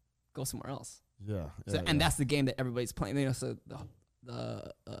to just go somewhere else. And that's the game that everybody's playing. So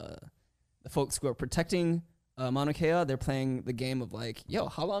the folks who are protecting Mauna Kea, they're playing the game of like, yo,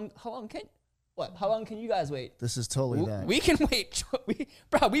 how long can you guys wait? This is totally that. We can wait.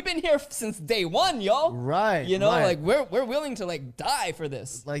 We've been here since day one, y'all. Right. Like we're willing to like die for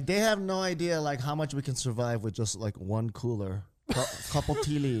this. Like they have no idea like how much we can survive with just like one cooler, couple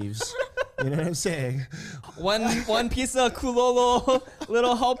tea leaves. You know what I'm saying? One piece of kulolo,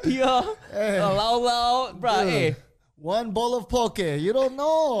 little haupia, lau, bruh. Hey, one bowl of poke. You don't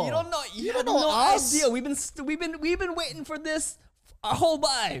know. You have no idea. We've been waiting for this our whole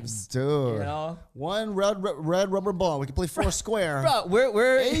lives, dude. One red rubber ball. We can play four square. Bro,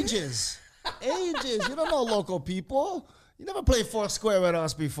 we're ages. You don't know local people. You never played four square with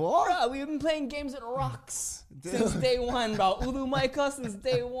us before. Bro, we've been playing games at rocks since day one, bro. Ulu Maika since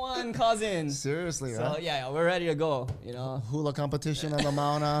day one, cousin. Seriously, so, we're ready to go, Hula competition on the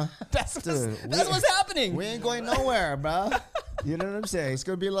Mauna. That's what's happening. We ain't going nowhere, bro. You know what I'm saying? It's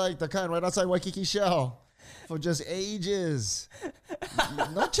going to be like the kind right outside Waikiki Shell for just ages.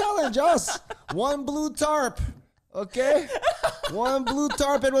 No challenge us. One blue tarp, okay? One blue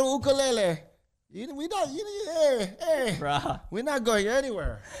tarp and one ukulele. We're not going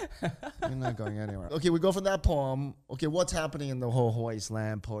anywhere. Okay, we go from that poem. Okay, what's happening in the whole Hawaii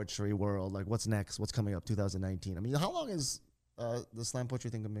slam poetry world? Like, what's next? What's coming up 2019? I mean, how long has the slam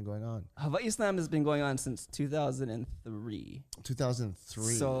poetry thing been going on? Hawaii Slam has been going on since 2003. 2003.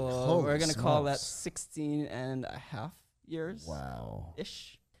 So we're going to call that 16 and a half years. Wow.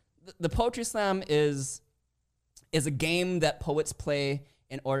 Ish. The Poetry Slam is a game that poets play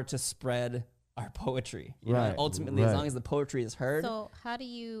in order to spread our poetry, and ultimately, as long as the poetry is heard. So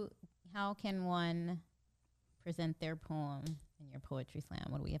how can one present their poem in your poetry slam?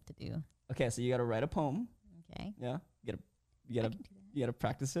 What do we have to do? Okay, so you got to write a poem. Okay. Yeah. You gotta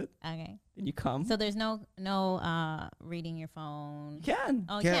practice it. Okay. Then you come. So there's no reading your phone. You can.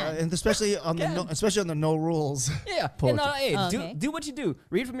 Oh, yeah, and especially on the no rules. Yeah. And, do what you do.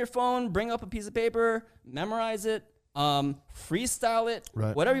 Read from your phone. Bring up a piece of paper. Memorize it. Freestyle it.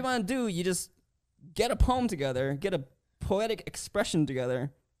 Right. Whatever you want to do, you just get a poem together. Get a poetic expression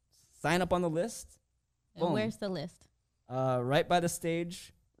together. Sign up on the list. And where's the list? Right by the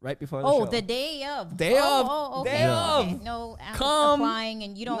stage. Right before the show. The day of. Day of. Okay. No applying,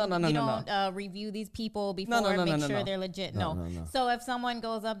 and you don't review these people before and make sure they're legit. No. So if someone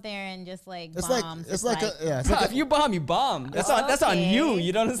goes up there and just like bombs, if you bomb, you bomb. That's on you.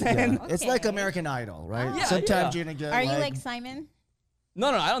 You know what I'm saying? Yeah. It's like American Idol, right? Yeah, Sometimes you're gonna get. Are you like Simon? No,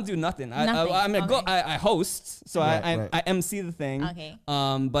 I don't do nothing. I'm gonna go. I host, so I MC the thing. Okay.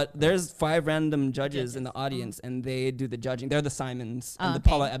 But there's 5 random judges in the audience, and they do the judging. They're the Simons and the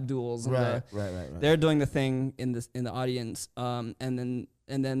Paula Abduls. And they're doing the thing in the audience. And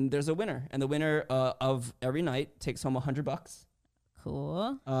then there's a winner, and the winner of every night takes home $100.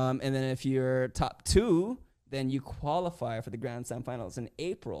 Cool. And then if you're top 2, then you qualify for the Grand Slam finals in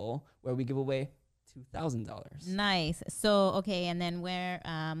April, where we give away $2,000. Nice. So okay, and then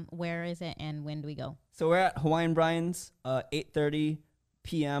where is it, and when do we go? So we're at Hawaiian Brian's, 8:30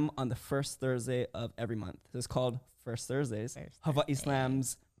 p.m. on the first Thursday of every month. So it's called First Thursdays. Hawaii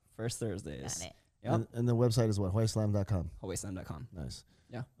Slams First Thursdays. Got it. Yep. And the website is what? hawaiislam.com. hawaiislam.com. Nice.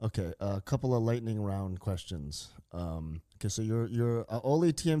 Yeah. Okay, a couple of lightning round questions. Okay, so you're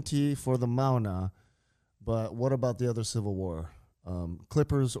only TMT for the Mauna, but what about the other Civil War?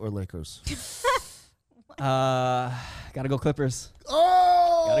 Clippers or Lakers? Gotta go Clippers.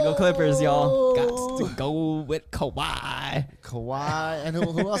 Oh! Gotta go Clippers, y'all. Got to go with Kawhi. Kawhi. And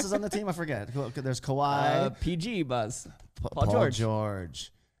who else is on the team? I forget. There's Kawhi. PG Buzz. Paul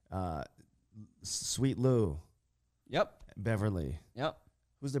George. Sweet Lou. Yep. Beverly. Yep.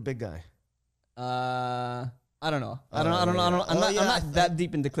 Who's the big guy? I don't know. I'm not that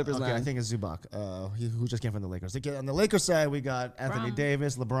deep into Clippers Okay, land. I think it's Zubac, who just came from the Lakers. On the Lakers side, we got Anthony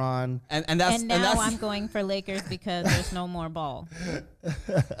Davis, LeBron. And that's I'm going for Lakers because there's no more ball.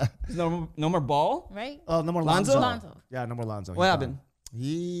 no more ball, right? Oh, no more Lonzo? Lonzo. Yeah, no more Lonzo. What happened?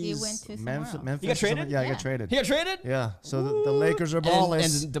 He went to Memphis. Memphis. He got traded? Yeah, he got traded. He got traded? Yeah. So the Lakers are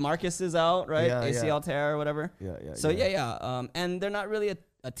ballless. And DeMarcus is out, right? Yeah, ACL tear or whatever. Yeah. So yeah. And they're not really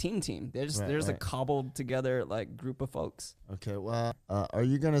a team. They're just a cobbled together like group of folks. Okay. Well, are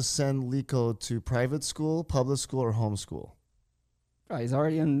you gonna send Liko to private school, public school, or homeschool? Bro, he's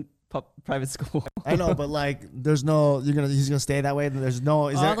already in private school. I know, but like, there's no. He's gonna stay that way. There's no.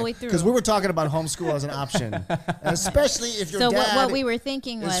 All the way through. Because we were talking about homeschool as an option, and especially if your so dad. what we were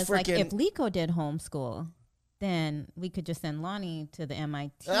thinking was like, freaking- if Liko did homeschool, then we could just send Lonnie to the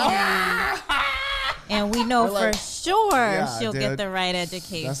MIT. And we know for sure she'll get the right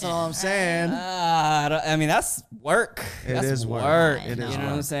education. That's all I'm saying. I mean, that's work. It is work. You know what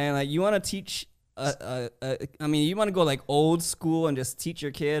I'm saying? Like, you want to teach. I mean, you want to go like old school and just teach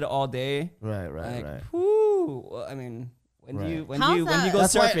your kid all day. Right. Whoo. I mean, when do you go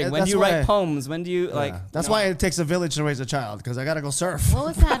That's surfing? why- when do you write poems? When do you like? That's why it takes a village to raise a child. Because I gotta go surf. What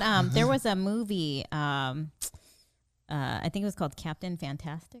was that? There was a movie. I think it was called Captain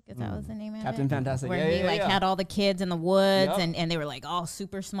Fantastic. Is that was the name of it? Captain Fantastic. Where he had all the kids in the woods and they were like all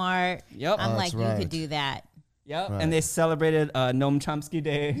super smart. Yep. I'm like, right. you could do that. Yep. Right. And they celebrated Noam Chomsky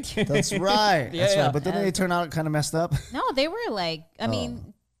Day. That's right. That's Yeah. right. But didn't they turn out kind of messed up? No, they were like, I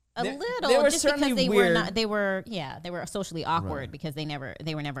mean, a They little, were just certainly because they weird. were not. They were socially awkward because they were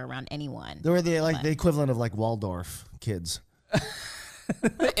never around anyone. They were the equivalent of like Waldorf kids.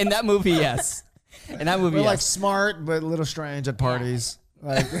 In that movie, yes. In that movie, They're yes. like smart but a little strange at parties.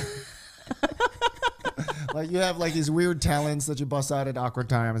 Like, like you have like these weird talents that you bust out at awkward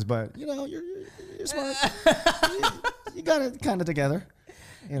times, but you know you're smart. you got it kind of together.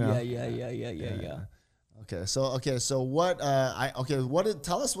 You know. Yeah. So what?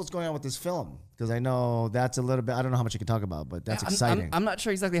 Tell us what's going on with this film, because I know that's a little bit. I don't know how much you can talk about, but that's exciting. I'm not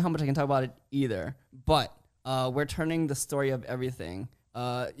sure exactly how much I can talk about it either, but we're turning the story of everything.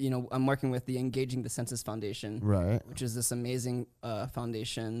 I'm working with the Engaging the Senses Foundation, Right. which is this amazing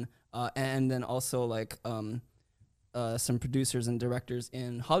foundation, and then also like some producers and directors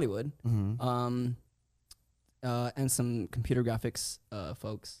in Hollywood, and some computer graphics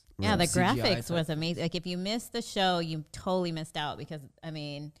folks. Yeah, the CGI graphics type. was amazing. Like if you missed the show, you totally missed out because I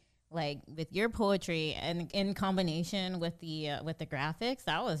mean, like with your poetry and in combination with the graphics,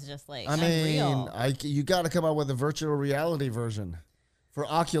 that was just like unreal. You got to come out with a virtual reality version for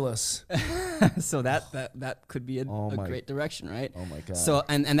Oculus. So that could be a great direction, right? Oh my god! So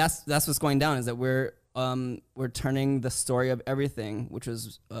and that's what's going down, is that we're turning the story of everything, which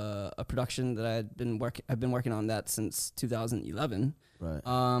was a production that I've been working on that since 2011.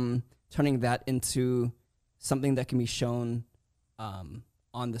 Right. Turning that into something that can be shown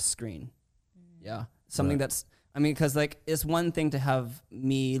on the screen. Yeah, something that's, I mean, because like it's one thing to have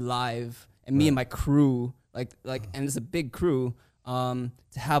me live and me and my crew, like and it's a big crew. To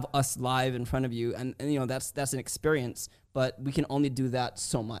have us live in front of you, and you know that's an experience, but we can only do that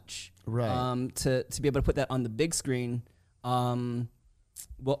so much. Right. To be able to put that on the big screen,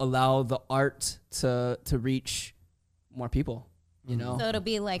 will allow the art to reach more people. You know, So it'll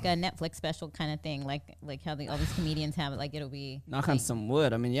be like a Netflix special kind of thing, like how all these comedians have it. Like it'll be knock on some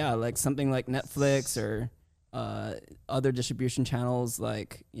wood. I mean, yeah, like something like Netflix or other distribution channels,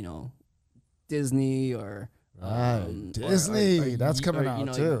 like Disney or. Disney, that's coming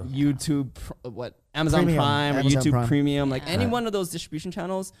out too. YouTube, Amazon Premium. Prime or Amazon YouTube Prime. Premium, like any one of those distribution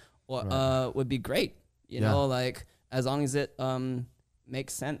channels, would be great. You know, like as long as it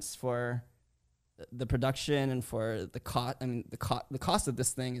makes sense for the production and for the cost. I mean, the cost of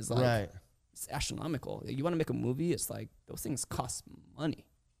this thing is like it's astronomical. You want to make a movie, it's like those things cost money.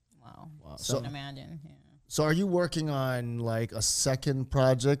 wow. So- I can imagine. Yeah. So are you working on like a second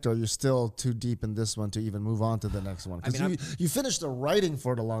project, or you're still too deep in this one to even move on to the next one? Because you finished the writing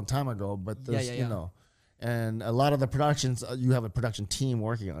for it a long time ago, but there's, And a lot of the productions, you have a production team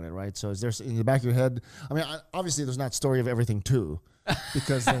working on it, right? So is there in the back of your head? I mean, obviously, there's not story of everything too,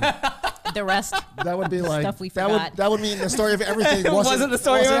 because then The rest. that would be like Stuff we forgot. that would mean the story of everything It wasn't the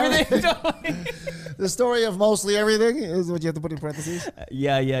story of everything. The story of mostly everything is what you have to put in parentheses.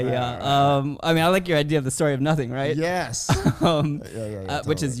 Yeah. I mean, I like your idea of the story of nothing, right? Yes.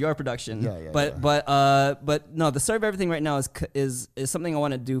 Which is your production. Yeah. But no, the story of everything right now is something I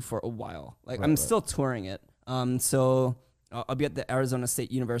want to do for a while. Like I'm still touring it. So I'll be at the Arizona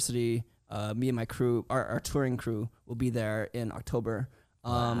State University. Me and my crew, our touring crew, will be there in October.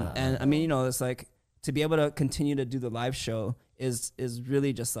 And I mean, it's like to be able to continue to do the live show is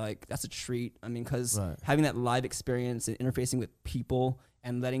really just like, that's a treat. I mean, because having that live experience and interfacing with people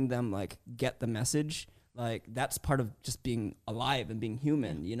and letting them like get the message, like that's part of just being alive and being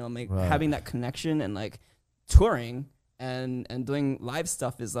human, having that connection and like touring and doing live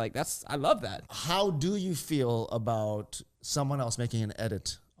stuff is like, I love that. How do you feel about someone else making an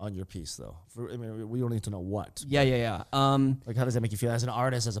edit on your piece, though? I mean, we don't need to know what. Yeah. Like, how does that make you feel as an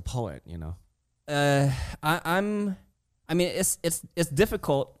artist, as a poet? I mean, it's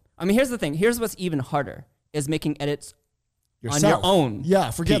difficult. I mean, here's the thing. Here's what's even harder is making edits Yourself. on your own.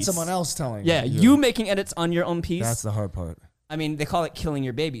 Yeah, forget piece. someone else telling. Yeah, you making edits on your own piece. That's the hard part. I mean, they call it killing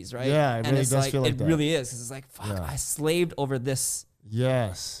your babies, right? Yeah, it and really it's does like, feel like that. It really is. 'Cause it's like, fuck, I slaved over this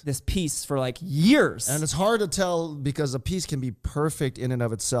piece for like years. And it's hard to tell because a piece can be perfect in and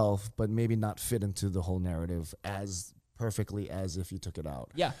of itself, but maybe not fit into the whole narrative as perfectly as if you took it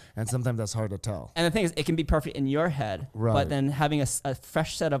out. Yeah. And sometimes that's hard to tell. And the thing is, it can be perfect in your head, but then having a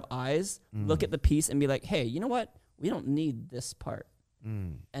fresh set of eyes, look at the piece and be like, hey, you know what? We don't need this part.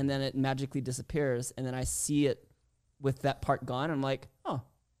 And then it magically disappears. And then I see it with that part gone. I'm like, oh,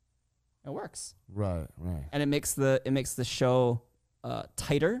 it works. Right. And it makes the show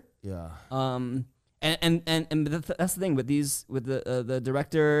tighter. Yeah. And that's the thing with the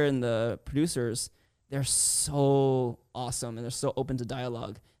director and the producers. They're so awesome and they're so open to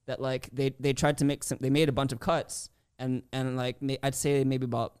dialogue that like they tried to they made a bunch of cuts and like I'd say maybe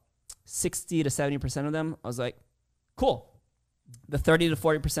about 60 to 70% of them I was like, cool. The 30 to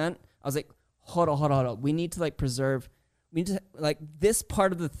 40% I was like, hold on. We need to like preserve. We need to like this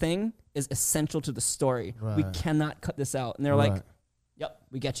part of the thing is essential to the story. Right. We cannot cut this out. And they're like, yep,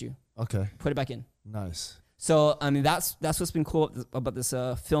 we get you. Okay. Put it back in. Nice. So I mean that's what's been cool about this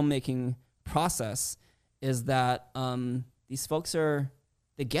filmmaking process is that these folks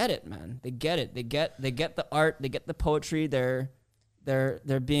they get it, man. They get it. They get the art. They get the poetry. They're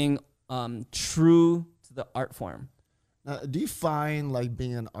being true to the art form. Now, do you find like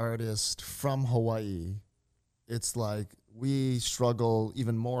being an artist from Hawaii, it's like we struggle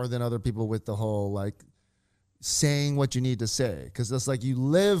even more than other people with the whole like saying what you need to say? Because it's like you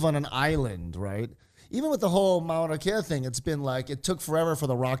live on an island, right? Even with the whole Mauna Kea thing, it's been like, it took forever for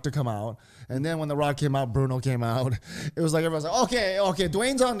The Rock to come out. And then when The Rock came out, Bruno came out. It was like, everyone's like, okay,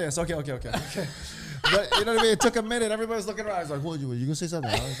 Dwayne's on this. Okay. But you know what I mean? It took a minute. Everybody's looking around. I was like, what, you going to say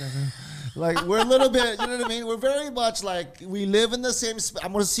something? Like, we're a little bit, you know what I mean? We're very much like, we live in the same,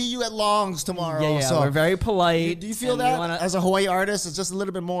 I'm going to see you at Long's tomorrow. Yeah, so we're very polite. Do you feel that as a Hawaii artist? It's just a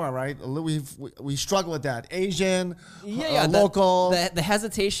little bit more, right? We struggle with that. Asian, local. The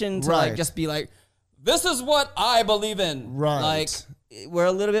hesitation to like just be like, this is what I believe in. Right. Like, we're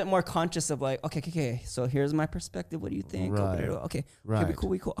a little bit more conscious of like, okay. So here's my perspective. What do you think? Right. Okay. Right.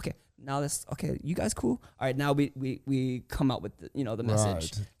 We cool. Okay. Now you guys cool? All right. Now we come out with the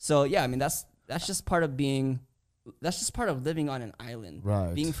message. Right. So yeah, I mean, that's just part of living on an island.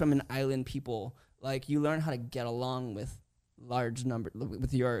 Right. Being from an island people, like you learn how to get along with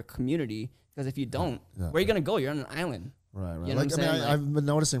with your community. Because if you don't, where are you going to go? You're on an island. Right. You know what I'm saying? I've been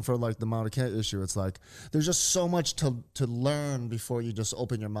noticing for like the Mauna Kea issue, it's like there's just so much to learn before you just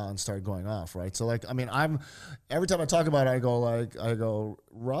open your mouth and start going off, right? So like, I mean, every time I talk about it, I go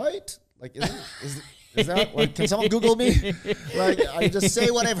right? Like, is that like? Can someone Google me? Like, I just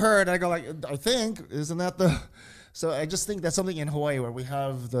say what I've heard. And I go like, I think isn't that the? So I just think that's something in Hawaii where we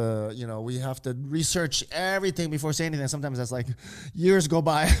have we have to research everything before saying anything. Sometimes that's like years go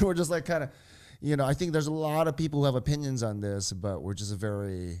by. And we're just like kind of. I think there's a lot of people who have opinions on this, but we're just a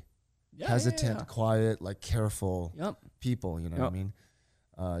very hesitant, quiet, like careful people. You know what I mean?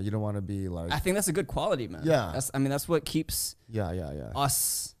 You don't want to be like. I think that's a good quality, man. Yeah. That's what keeps.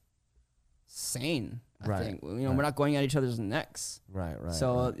 Us sane. I think we're not going at each other's necks. Right.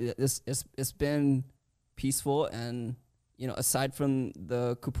 So it's been peaceful, and aside from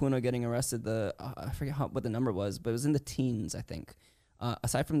the kupuna getting arrested, I forget what the number was, but it was in the teens, I think.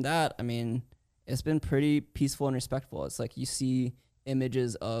 Aside from that, I mean. It's been pretty peaceful and respectful. It's like you see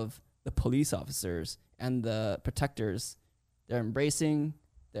images of the police officers and the protectors, they're embracing,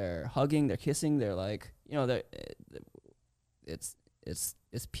 they're hugging, they're kissing, they're like, you know, it's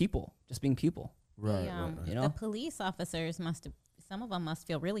people, just being people. Right, The, You know? the police officers some of them must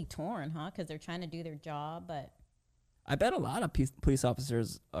feel really torn, huh? Because they're trying to do their job, but I bet a lot of police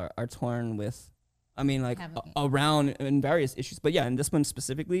officers are torn with, I mean, like around in various issues. But yeah, in this one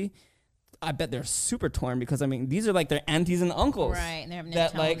specifically, I bet they're super torn because, I mean, these are like their aunties and uncles. right, and they're having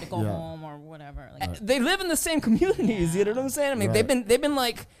that, to tell them like- to go home or whatever. Like, They live in the same communities. You know what I'm saying? I mean, Right. they've been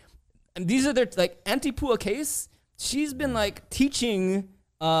like, and these are their, like, Auntie Pua Case. She's been like teaching.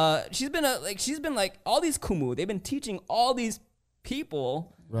 She's been like all these kumu. They've been teaching all these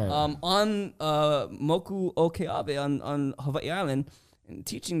people Right. on Moku Okeawe on Hawaii Island and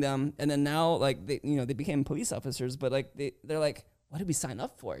teaching them. And then now, like, they became police officers. But like they're like, what did we sign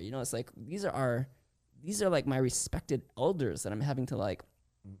up for? You know, it's like these are like my respected elders that I'm having to like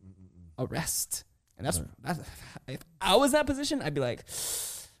arrest. And that's if I was in that position, I'd be like,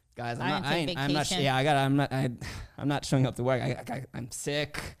 guys, I'm not showing up to work. I'm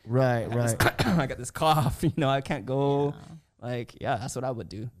sick. Right. I got this cough. You know, I can't go. Like, yeah, that's what I would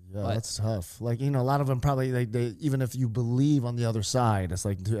do. Yeah, But- that's tough. Like, you know, a lot of them probably they even if you believe on the other side, it's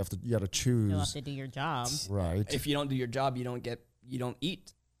like you got to you'll have choose. to do your job. Right. If you don't do your job, you don't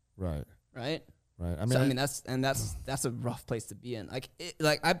eat, Right. right? Right. I mean, that's a rough place to be in.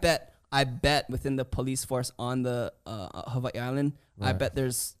 Like I bet within the police force on the Hawaii Island, I Right. bet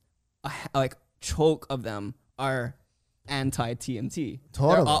there's like choke of them are anti-TMT.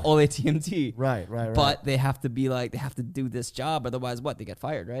 Totally. They're all TMT. Right. But they have to be like, they have to do this job, otherwise what? They get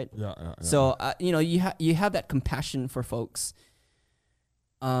fired, right? Yeah. So you know, you have that compassion for folks,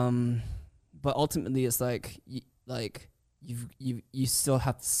 but ultimately it's like you still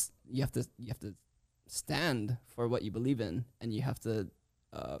have to stand for what you believe in, and you have to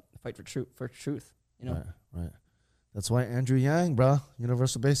fight for truth. You know, Right. That's why Andrew Yang, bro,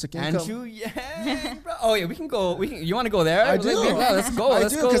 universal basic income. Andrew Yang, bro. Oh yeah, we can go. You want to go there? I do. Yeah, let's go. I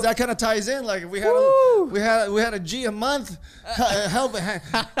Let's do go. because that kind of ties in. Like we had a G a month, help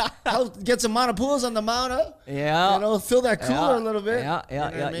get some Mauna pools on the Mauna. Yeah. You know, fill that cooler a little bit. Yeah. You know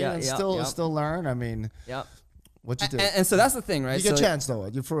what I mean? And still learn. I mean, Yeah. what you do? And so that's the thing, right? You get a So, chance though.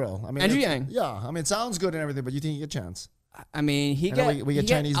 You for real. I mean, Andrew it's- Yang. Yeah. I mean, it sounds good and everything, but you think you get a chance? I mean, I know we get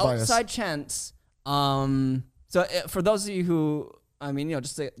Chinese bias. outside chance. So for those of you who, I mean, you know,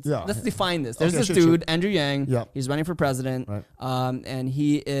 let's define this. There's Okay, this shoot, dude, shoot. Andrew Yang. Yeah. He's running for president. Right. And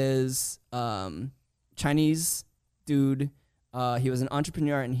he is Chinese dude. He was an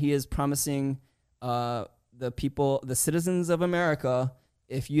entrepreneur, and he is promising the citizens of America,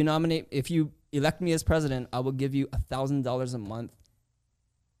 if you elect me as president, I will give you $1,000 a month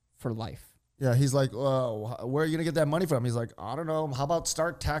for life. Yeah, he's like, where are you gonna get that money from? He's like, I don't know. How about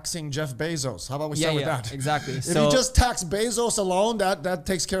start taxing Jeff Bezos? How about we start with that? Exactly. If you just tax Bezos alone, that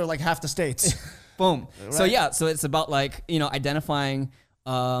takes care of like half the states. Boom. Right. So yeah, so it's about like, you know, identifying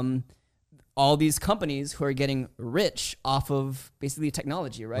all these companies who are getting rich off of basically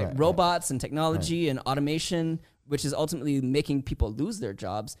technology, right? Right, Robots and technology and automation, which is ultimately making people lose their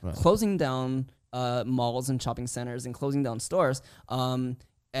jobs, Right. closing down malls and shopping centers and closing down stores.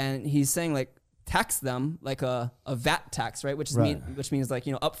 And he's saying like tax them like a VAT tax, right? Which means like,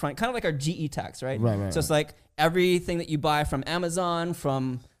 you know, upfront, kind of like our GE tax, right? Right. So it's like everything that you buy from Amazon,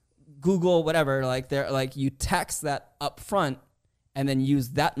 from Google, whatever, like they're like you tax that upfront and then use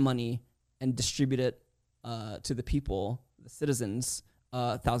that money and distribute it to the people, the citizens,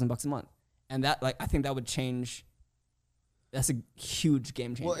 $1,000 a month. And that, like, I think that would change. That's a huge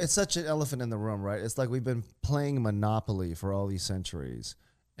game changer. Well, it's such an elephant in the room, right? It's like we've been playing Monopoly for all these centuries,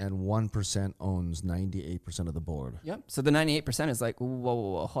 and 1% owns 98% of the board. Yep. So the 98% is like,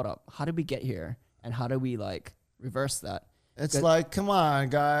 whoa, hold up. How did we get here? And how do we like reverse that? It's like, come on,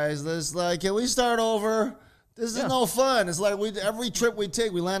 guys. This like, can we start over? This is no fun. It's like every trip we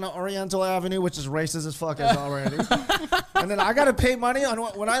take, we land on Oriental Avenue, which is racist as fuck as already. And then I gotta pay money on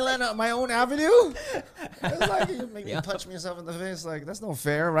when I land on my own avenue. It's like you make me punch myself in the face. Like that's no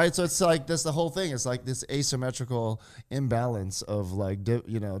fair, right? So it's like that's the whole thing. It's like this asymmetrical imbalance of like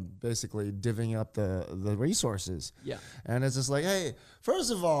basically divvying up the resources. Yeah. And it's just like, hey,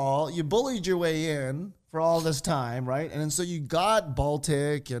 first of all, you bullied your way in for all this time, right? And then so you got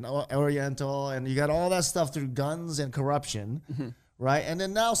Baltic and Oriental, and you got all that stuff through guns and corruption, right? And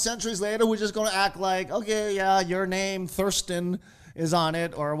then now, centuries later, we're just going to act like, okay, yeah, your name, Thurston, is on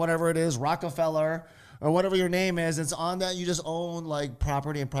it, or whatever it is, Rockefeller, or whatever your name is. It's on that. You just own like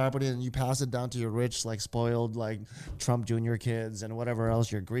property, and you pass it down to your rich, like spoiled, like Trump Jr. kids and whatever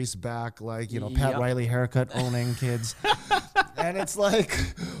else, your grease back, like, you know, Pat Yep. Riley haircut owning kids. And it's like,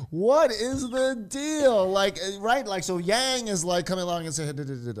 what is the deal? Like, right? Like, so Yang is like coming along and saying,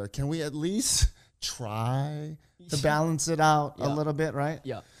 can we at least try to balance it out a little bit, right?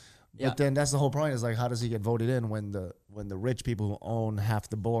 Yeah. But then that's the whole point is like, how does he get voted in when the rich people who own half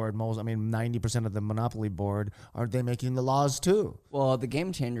the board, 90% of the monopoly board, aren't they making the laws too? Well, the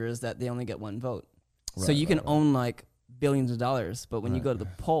game changer is that they only get one vote. So you can own like billions of dollars, but when you go to the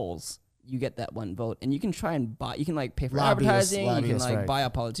polls, you get that one vote, and you can try and buy. You can like pay for advertising. You can like buy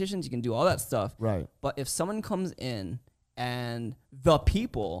out politicians. You can do all that stuff. Right. But if someone comes in and the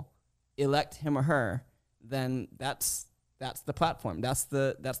people elect him or her, then that's the platform. That's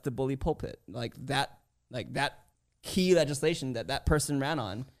the bully pulpit. Like that key legislation that person ran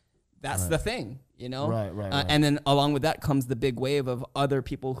on. That's the thing, you know. Right. And then along with that comes the big wave of other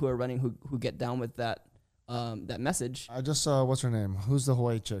people who are running who get down with that message. I just saw, what's her name? Who's the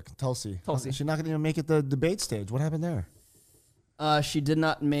Hawaii chick? Tulsi. She's not going to even make it the debate stage. What happened there? She did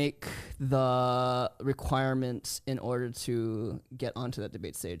not make the requirements in order to get onto that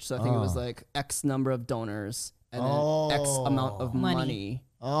debate stage. So I think it was like X number of donors and then X amount of money.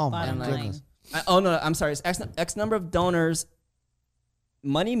 Oh my goodness. I'm sorry. It's X number of donors,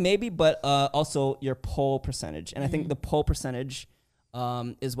 money maybe, but also your poll percentage. And I think the poll percentage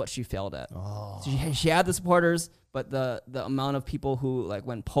is what she failed at. So she had the supporters, but the amount of people who, like,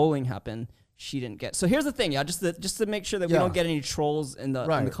 when polling happened, she didn't get. So here's the thing, just to make sure that we don't get any trolls in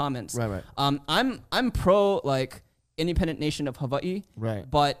the comments. Right. I'm pro like independent nation of Hawaii. Right.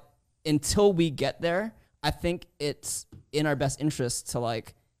 But until we get there, I think it's in our best interest to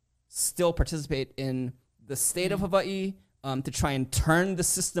like still participate in the state of Hawaii. To try and turn the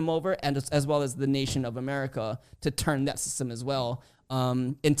system over, and as well as the nation of America to turn that system as well,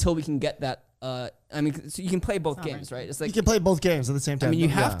 until we can get that. So you can play both games, right? It's like you can play both games at the same time. I mean, you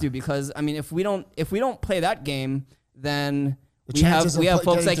have to, because if we don't play that game, then we have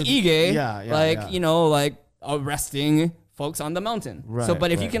folks like Ige, like arresting folks on the mountain. Right, so,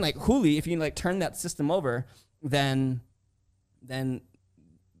 but if you can like Huli, if you can like turn that system over, then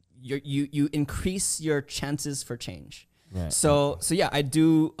you increase your chances for change. Right. So yeah, I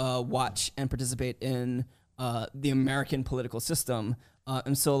do watch and participate in the American political system,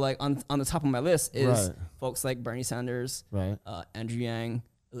 and so like on the top of my list is folks like Bernie Sanders, Andrew Yang,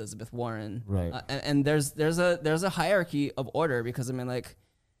 Elizabeth Warren, and there's a hierarchy of order, because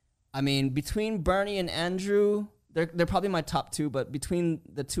between Bernie and Andrew, they're probably my top two, but between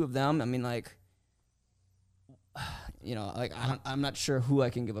the two of them, I'm not sure who I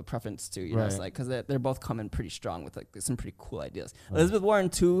can give a preference to, it's like, because they're both coming pretty strong with like some pretty cool ideas. Elizabeth Warren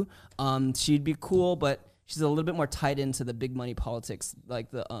too, she'd be cool, but she's a little bit more tied into the big money politics, like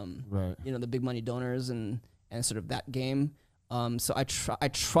the the big money donors and sort of that game. So I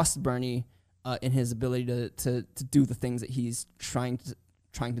trust Bernie in his ability to do the things that he's trying to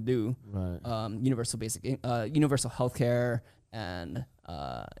do, universal healthcare and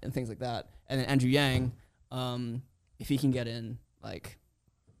things like that. And then Andrew Yang, if he can get in, like,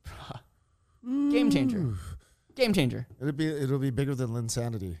 game changer. It'll be bigger than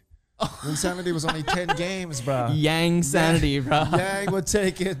Linsanity. Linsanity was only 10 games, bro. Yang sanity, bro. Yang would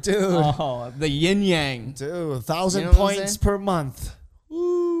take it, dude. Oh, the yin yang, dude. 1,000 points per month.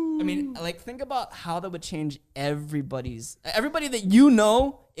 Woo. Think about how that would change everybody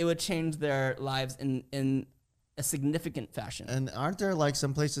that it would change their lives in a significant fashion. And aren't there like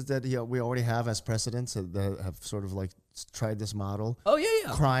some places that we already have as precedents that have sort of like tried this model? Oh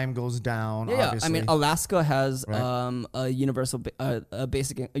yeah. Crime goes down. Obviously. Alaska has a universal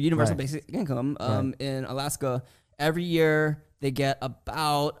basic income. In Alaska, every year they get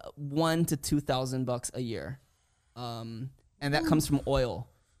about $1,000 to $2,000 a year, and that comes from oil.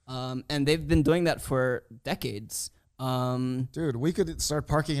 And they've been doing that for decades. Dude, we could start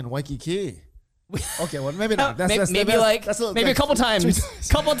parking in Waikiki. Okay, well, maybe not. Maybe a couple times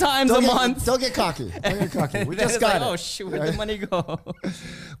a month. Don't get cocky. We just got it. Oh shoot, where'd the money go?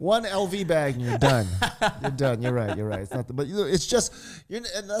 One LV bag and you're done. You're right. It's not. But it's just, and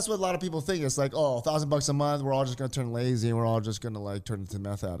that's what a lot of people think. It's like, $1,000 a month. We're all just gonna turn lazy and we're all just gonna like turn into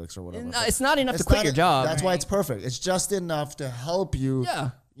meth addicts or whatever. No, it's not enough to quit your job. That's why it's perfect. It's just enough to help you.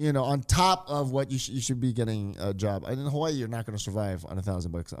 Yeah. On top of what you should be getting a job. And in Hawaii, you're not going to survive on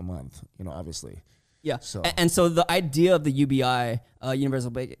 $1,000 a month, obviously. Yeah. So. And so the idea of the UBI, Universal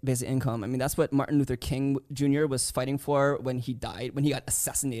Basic Income, that's what Martin Luther King Jr. was fighting for when he died, when he got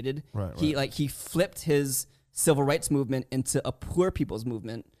assassinated. He flipped his civil rights movement into a poor people's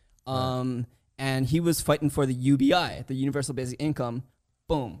movement. And he was fighting for the UBI, the Universal Basic Income.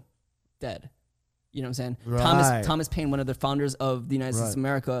 Boom. Dead. You know what I'm saying? Thomas Paine, one of the founders of the United States of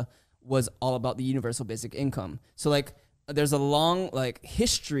America, was all about the universal basic income. So like there's a long like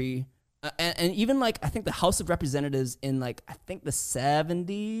history, and even like I think the House of Representatives in like I think the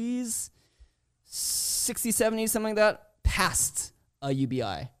 70s, 60s, 70s, something like that, passed a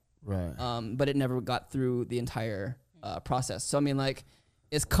UBI. Right. But it never got through the entire process. So I mean, like,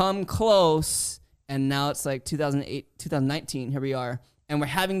 it's come close, and now it's like 2008, 2019. Here we are, and we're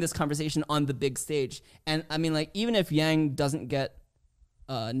having this conversation on the big stage. And I mean, like, even if Yang doesn't get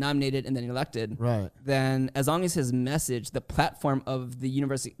nominated and then elected, Right. then as long as his message, the platform of the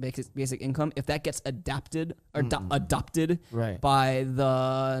universal basic income, if that gets adapted or adopted Right. by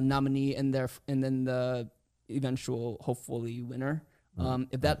the nominee and then the eventual hopefully winner,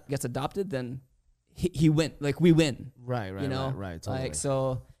 if that gets adopted, then he win. Like, we win. Right. You know, Right. Totally. Like,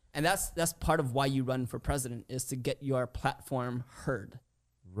 so, and that's part of why you run for president, is to get your platform heard.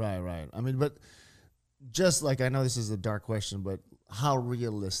 Right. I mean, but just like, I know this is a dark question, but how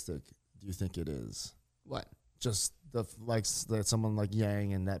realistic do you think it is? What? Just that someone like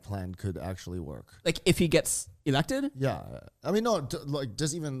Yang and that plan could actually work. Like, if he gets elected? Yeah, I mean, no, like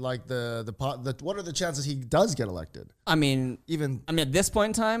just even like what are the chances he does get elected? I mean, at this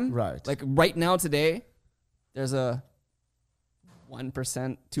point in time, Right. Like right now today, there's a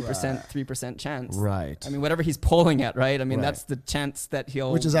 1%, 2%, 3% chance. Right. I mean, whatever he's polling at, right? I mean, Right. that's the chance that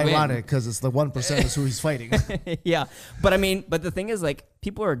he'll Which is win. ironic because it's the 1% is who he's fighting. Yeah. But I mean, but the thing is, like,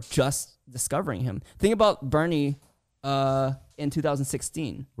 people are just discovering him. Think about Bernie in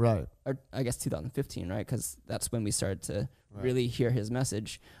 2016. Right. Or I guess 2015, right? Because that's when we started to really hear his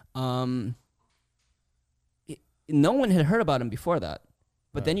message. No one had heard about him before that.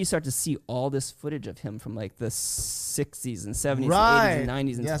 But then you start to see all this footage of him from like the 60s and 70s Right. and 80s and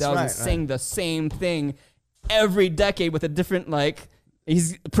 90s and Yes, 2000s right. saying the same thing every decade with a different, like,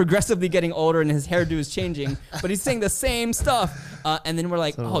 he's progressively getting older and his hairdo is changing, but he's saying the same stuff. And then we're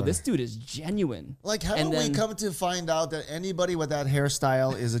like, oh, this dude is genuine. Like, haven't we come to find out that anybody with that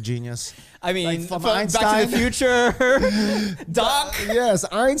hairstyle is a genius? I mean, Like from Back to Einstein? the Future, Doc. Yes,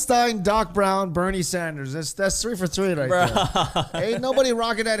 Einstein, Doc Brown, Bernie Sanders. That's 3 for 3 right there. Ain't nobody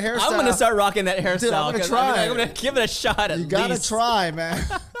rocking that hairstyle. I'm gonna start rocking that hairstyle. Dude, I'm gonna 'cause try. I'm gonna give it a shot at least. You gotta try, man.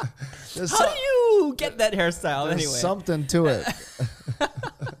 How do you get that hairstyle There's anyway? something to it.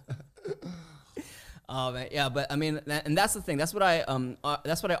 Oh man, yeah, but I mean, and that's the thing. That's what I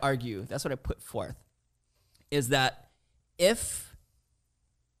argue. That's what I put forth, is that if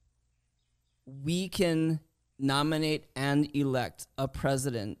we can nominate and elect a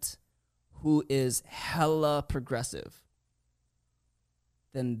president who is hella progressive,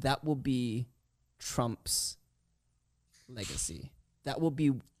 then that will be Trump's legacy. That will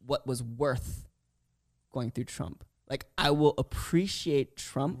be what was worth going through Trump. Like, I will appreciate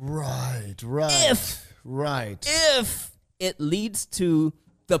Trump. Right. If it leads to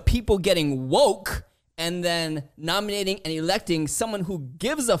the people getting woke and then nominating and electing someone who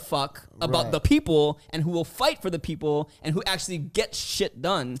gives a fuck about the people and who will fight for the people and who actually gets shit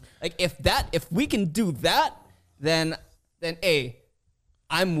done. Like, if we can do that, then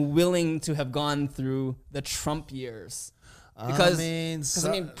I'm willing to have gone through the Trump years. Because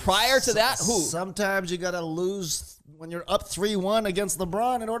I mean, prior to that, who? Sometimes you gotta lose when you're up 3-1 against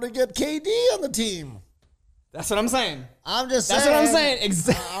LeBron in order to get KD on the team. That's what I'm saying. I'm just saying. That's what I'm saying.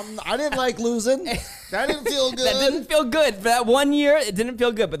 Exactly. I didn't like losing. That didn't feel good. That didn't feel good. For that 1 year, it didn't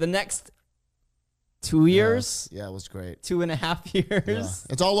feel good. But the next 2 years, yeah, it was great. 2.5 years.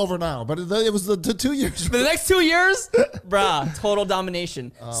 Yeah. It's all over now, but it was the 2 years. For the next 2 years, brah, total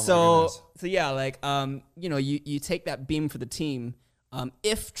domination. Oh, So yeah, like, you take that beam for the team.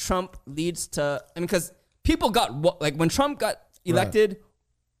 If Trump leads to, I mean, because people got, like, when Trump got elected,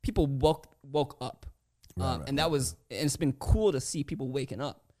 people woke up. And it's been cool to see people waking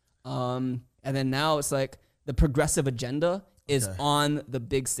up. And then now it's like the progressive agenda is on the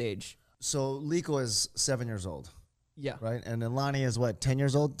big stage. So Liko is 7 years old. Yeah. Right? And then Lonnie is what, 10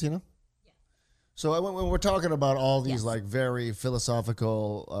 years old, Tina? Yeah. So when we're talking about all these like very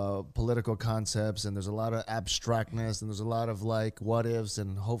philosophical, political concepts, and there's a lot of abstractness, and there's a lot of like what ifs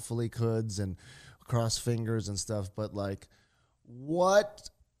and hopefully coulds and cross fingers and stuff, but like, what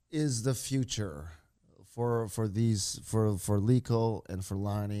is the future for Liko and for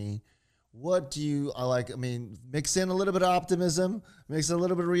Lonnie? What do you like? I mean, mix in a little bit of optimism, mix in a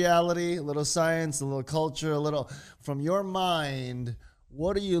little bit of reality, a little science, a little culture, a little from your mind.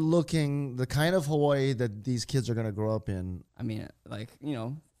 What are you looking, the kind of Hawaii that these kids are going to grow up in? I mean, like,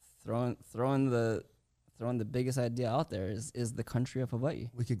 throwing the biggest idea out there is the country of Hawaii.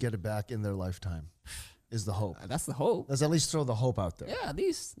 We could get it back in their lifetime. is the hope. That's the hope. Let's at least throw the hope out there. Yeah, at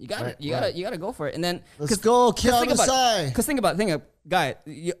least you got Right, you gotta go for it. And then let's go, Kealoha. Because think about it, guy,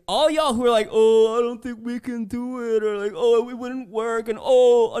 all y'all who are like, oh, I don't think we can do it, or like, oh, it wouldn't work, and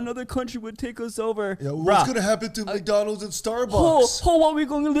oh, another country would take us over. Yeah, what's gonna happen to McDonald's and Starbucks? Are we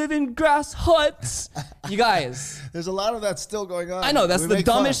gonna live in grass huts? You guys, there's a lot of that still going on. I know that's the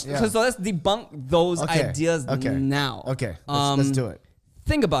dumbest. Yeah. So let's debunk those ideas now. Okay, let's do it.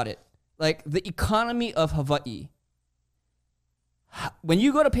 Think about it. Like the economy of Hawaii. When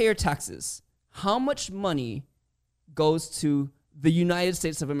you go to pay your taxes, how much money goes to the United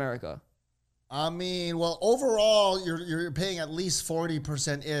States of America? I mean, well, overall, you're paying at least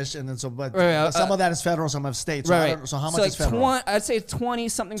 40% ish, and then but some of that is federal, some of state. So, so how much is federal? I'd say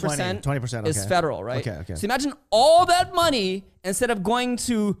 20% 20% is federal, right? Okay. So imagine all that money instead of going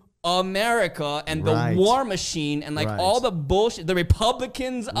to America and the war machine and like all the bullshit, the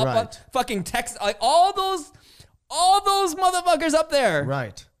Republicans up on fucking Texas, like all those motherfuckers up there.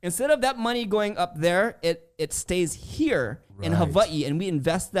 Right. Instead of that money going up there, it stays here in Hawaii, and we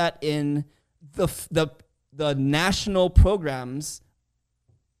invest that in the national programs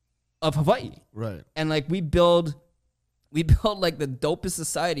of Hawaii. Right. And like we build like the dopest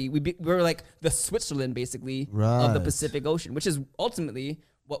society. We're like the Switzerland basically of the Pacific Ocean, which is ultimately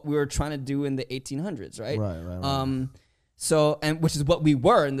what we were trying to do in the 1800s, right? Right. So, and which is what we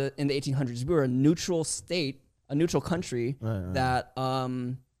were in the 1800s. We were a neutral state, a neutral country that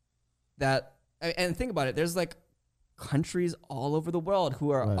and think about it. There's like countries all over the world who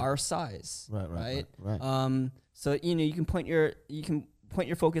are our size, right? So you can point your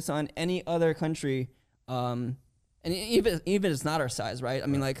focus on any other country, and even it's not our size, right? I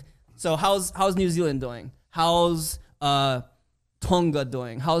mean, like, so how's New Zealand doing? How's Tonga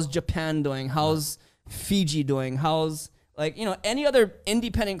doing? How's Japan doing? How's Fiji doing? How's like any other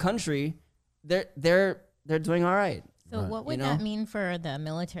independent country? They're doing all right. So what would that mean for the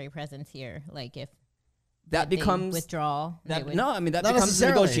military presence here? Like if that becomes withdraw? That becomes a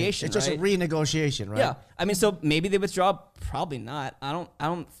negotiation. It's just a renegotiation, right? Yeah, I mean, so maybe they withdraw. Probably not. I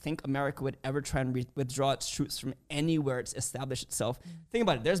don't think America would ever try and withdraw its troops from anywhere it's established itself. Think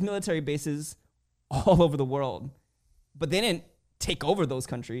about it. There's military bases all over the world, but they didn't take over those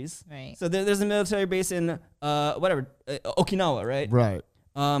countries. Right. So there's a military base in Okinawa, right? Right.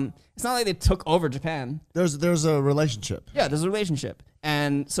 It's not like they took over Japan. There's a relationship. Yeah, there's a relationship,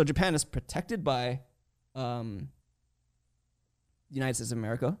 and so Japan is protected by the United States of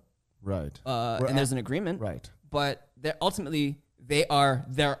America, right? And there's an agreement, right? But they are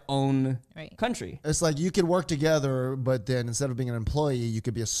their own country. It's like you could work together, but then instead of being an employee, you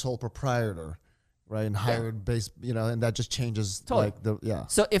could be a sole proprietor, right? And hired base, and that just changes like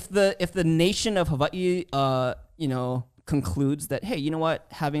So if the nation of Hawaii, concludes that, hey, you know what,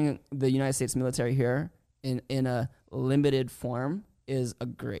 having the United States military here in a limited form is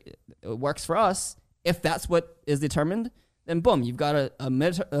it works for us. If that's what is determined, then boom, you've got a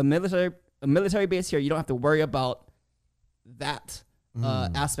military base here. You don't have to worry about that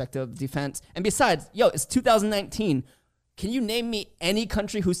aspect of defense. And besides, it's 2019. Can you name me any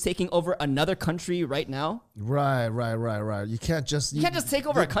country who's taking over another country right now? Right. You can't just take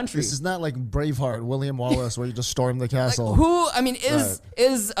over a country. This is not like Braveheart, William Wallace, where you just storm the castle. Like who? I mean,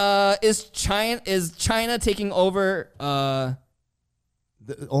 is China taking over?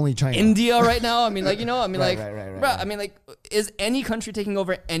 Only China. India right now. I mean, like Right. I mean, like, is any country taking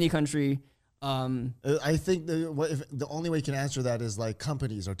over any country? I think the only way you can answer that is like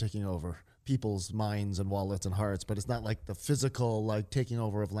companies are taking over people's minds and wallets and hearts, but it's not like the physical like taking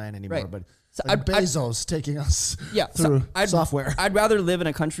over of land anymore. But so like Bezos taking us through software. I'd rather live in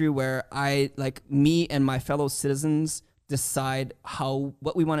a country where me and my fellow citizens decide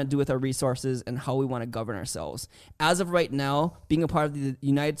what we want to do with our resources and how we want to govern ourselves. As of right now, being a part of the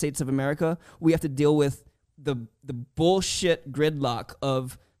United States of America, we have to deal with the bullshit gridlock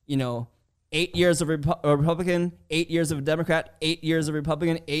of 8 years of Republican, 8 years of a Democrat, 8 years of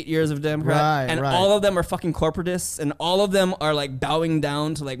Republican, 8 years of Democrat, and all of them are fucking corporatists, and all of them are like bowing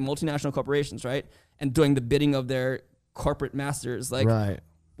down to like multinational corporations, right? And doing the bidding of their corporate masters. Like,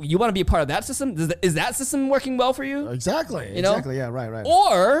 you want to be a part of that system? Is that system working well for you? Exactly. Exactly. Yeah. Right.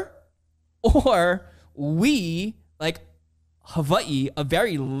 Or we, like Hawaii, a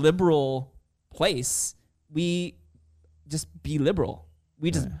very liberal place, we just be liberal.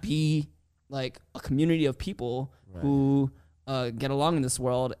 We just be like a community of people who get along in this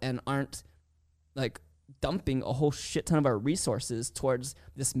world and aren't like dumping a whole shit ton of our resources towards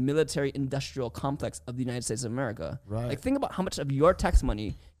this military industrial complex of the United States of America. Right. Like, think about how much of your tax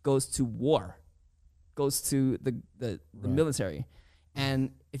money goes to war, goes to the military.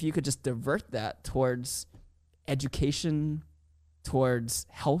 And if you could just divert that towards education, towards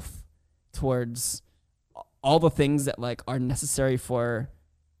health, towards all the things that like are necessary for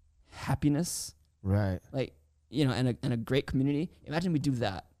happiness, Right. like, you know, and a great community. Imagine we do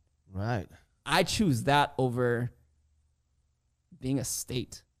that. Right. I choose that over being a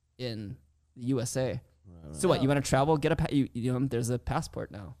state in the USA. Right. So what? You want to travel? Get a you know. There's a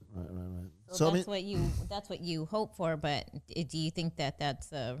passport now. Right. So that's what you hope for. But do you think that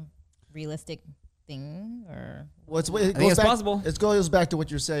that's a realistic thing, or? Well, I think it's possible. It goes back to what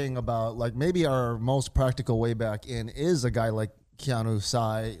you're saying about like maybe our most practical way back in is a guy like Keanu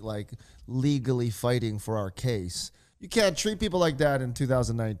Sai, like legally fighting for our case. You can't treat people like that in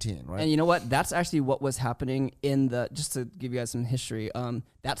 2019, right? And you know what? That's actually what was happening in the, just to give you guys some history,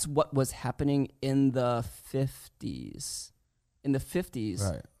 that's what was happening in the 50s. In the 50s,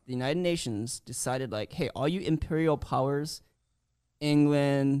 Right. the United Nations decided like, hey, all you imperial powers,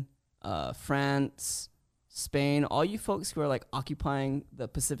 England, France, Spain, all you folks who are like occupying the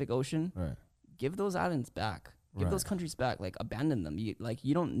Pacific Ocean, Right. give those islands back. Give Right. those countries back. Like abandon them.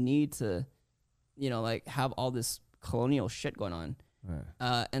 You don't need to, you know, like have all this colonial shit going on.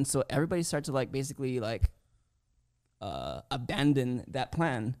 Right. And so everybody started to like basically like abandon that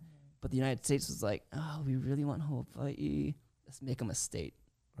plan. But the United States was like, oh, we really want Hawaii. Let's make them a state.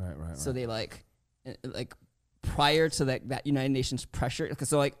 Right. So they like prior to that United Nations pressure.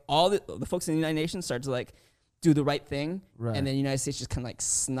 So like all the folks in the United Nations started to like do the right thing. Right. And then the United States just kind of like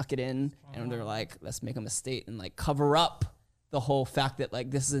snuck it in. And they're like, let's make them a state and like cover up the whole fact that like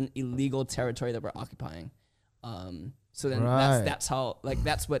this is an illegal territory that we're occupying. So then Right. that's how, like,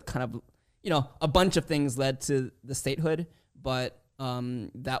 that's what kind of, you know, a bunch of things led to the statehood, but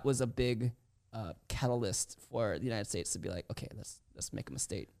that was a big catalyst for the United States to be like, okay, let's make them a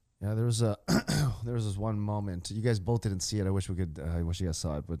state. Yeah, there was this one moment. You guys both didn't see it. I wish we could. I wish you guys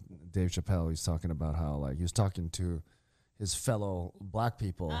saw it. But Dave Chappelle, he's talking about how like he was talking to his fellow black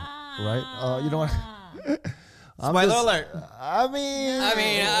people, right? You know what? Spoiler alert. I'm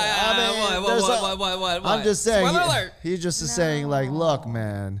just saying. Spoiler alert. He's just saying like, look,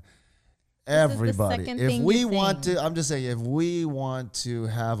 man. Everybody, second if thing we you're want saying. to, I'm just saying, if we want to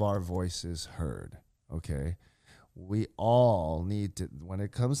have our voices heard, okay, we all need to, when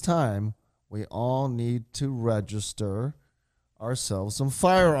it comes time, we all need to register ourselves some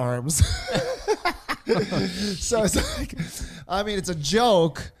firearms. So it's like, I mean, it's a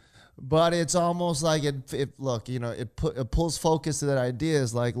joke, but it's almost like it look, you know, it pulls focus to that idea.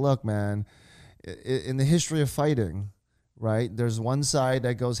 Is like, look, man, in the history of fighting, right? There's one side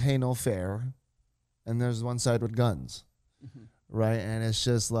that goes, hey, no fair. And there's one side with guns, right? And it's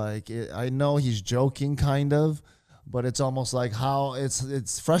just like, I know he's joking kind of, but it's almost like how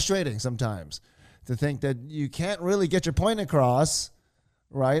it's frustrating sometimes to think that you can't really get your point across,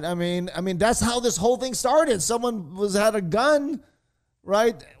 right? I mean, that's how this whole thing started. Someone had a gun,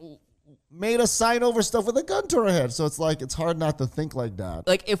 right? Made us sign over stuff with a gun to our head. So it's like, it's hard not to think like that.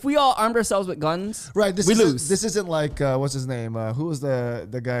 Like if we all armed ourselves with guns, Right, we lose. This isn't like what's his name? Who was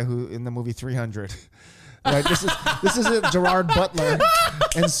the guy who in the movie 300? Right, this isn't Gerard Butler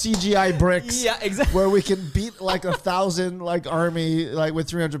and CGI bricks. Yeah, exactly. Where we can beat like 1,000 like army like with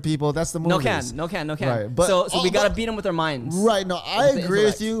 300 people. That's the movie. No can. Right, but so we gotta beat them with our minds. Right, no, I With the agree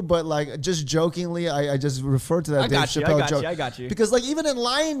with intellect. you, but like just jokingly, I just referred to that Dave Chappelle joke. I got you. Because like even in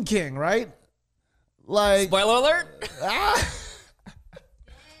Lion King, right? Like Spoiler alert.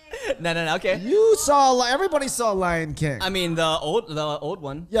 No, okay. you saw, everybody saw Lion King. I mean the old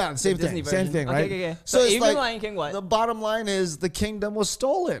one. Yeah, same The thing. Disney Same version. thing, right? Okay. So it's even like Lion King, what? the bottom line is the kingdom was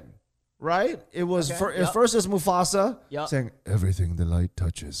stolen, right? It was Okay, at first it's Mufasa Yep. saying everything the light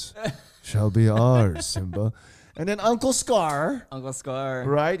touches shall be ours, Simba, and then Uncle Scar, Uncle Scar.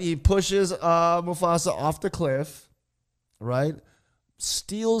 right? He pushes Mufasa off the cliff, right?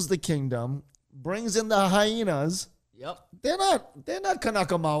 Steals the kingdom, brings in the hyenas. Yep. They're not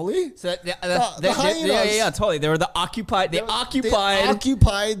Kanaka Maoli. So the yeah, hyenas. totally. They were the occupied. They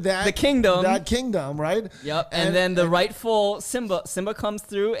occupied that the kingdom. That kingdom, right? Yep. And then the rightful Simba comes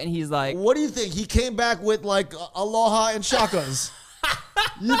through, and he's like, What do you think? He came back with like aloha and shakas.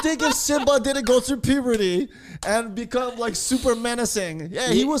 You think if Simba didn't go through puberty and become like super menacing? Yeah,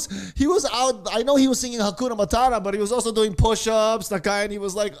 he was out. I know he was singing Hakuna Matata, but he was also doing push-ups. The guy, and he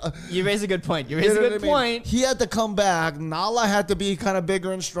was like, you raise a good point. You you raise a know good what I mean? point. He had to come back. Nala had to be kind of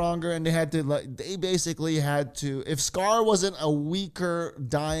bigger and stronger, and they basically had to. If Scar wasn't a weaker,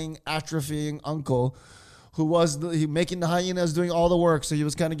 dying, atrophying uncle, who was making the hyenas doing all the work, so he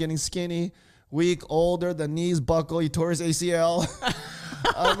was kind of getting skinny. Weak, older, the knees buckle, he tore his ACL.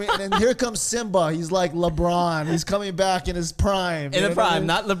 I mean, and then here comes Simba. He's like LeBron. He's coming back in his prime. In the prime,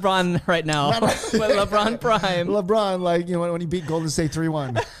 not LeBron right now, but LeBron prime. LeBron, like, you know, when he beat Golden State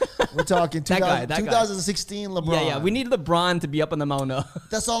 3-1. We're talking 2016 LeBron. Yeah. We need LeBron to be up on the Mauna.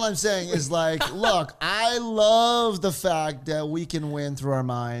 That's all I'm saying is like, look, I love the fact that we can win through our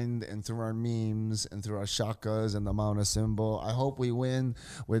mind and through our memes and through our shakas and the Mauna symbol. I hope we win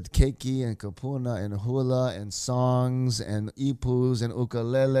with keiki and kapuna and hula and songs and ipus and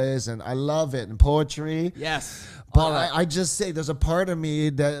ukuleles, and I love it, and poetry. Yes. But I just say there's a part of me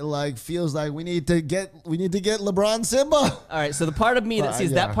that like feels like we need to get LeBron Simba. All right, so the part of me that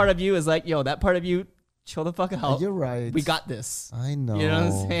sees that part of you is like, yo, that part of you, chill the fuck out. You're right. We got this. I know. You know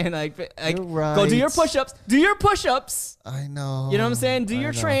what I'm saying? Like you're right. Go do your push-ups. Do your push-ups. I know. You know what I'm saying? Do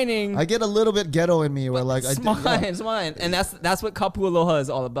your training. I get a little bit ghetto in me where like it's mine. And that's what Kealoha is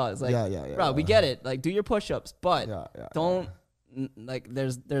all about. It's like, bro, we get it. Like, do your push-ups, but don't like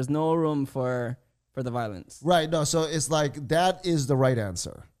there's no room for the violence. Right. No, so it's like that is the right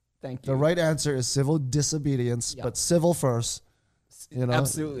answer. Thank you. The right answer is civil disobedience, but civil first. You know,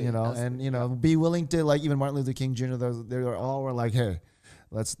 absolutely. You know, absolutely. and you know, be willing to, like, even Martin Luther King Jr. They all were like, hey,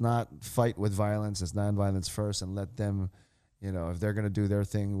 let's not fight with violence. It's nonviolence first, and let them, you know, if they're gonna do their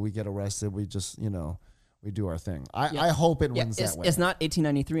thing, we get arrested. We just, you know, we do our thing. I hope it wins that way. It's not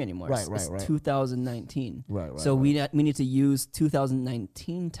 1893 anymore. Right. It's 2019. Right. So we need to use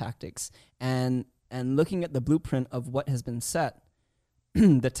 2019 tactics and looking at the blueprint of what has been set.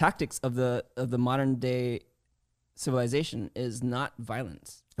 The tactics of the modern day civilization is not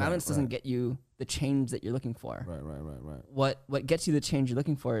violence. Violence doesn't get you the change that you're looking for. Right. What gets you the change you're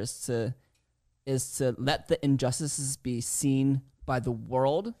looking for is to let the injustices be seen by the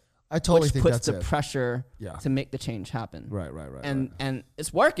world. I totally which think puts that's the it. pressure to make the change happen. Right. And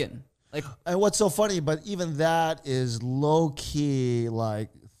it's working. Like, and what's so funny, but even that is low key like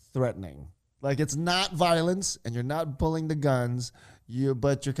threatening. Like, it's not violence, and you're not pulling the guns.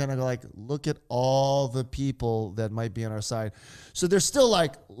 But you're kind of like, look at all the people that might be on our side. So there's still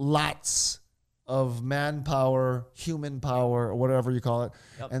like lots of manpower, human power, or whatever you call it.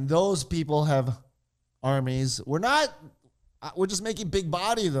 Yep. And those people have armies. We're just making big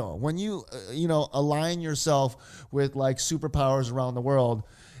body though. When you, align yourself with like superpowers around the world,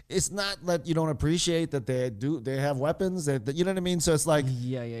 it's not that you don't appreciate that they have weapons, that you know what I mean? So it's like,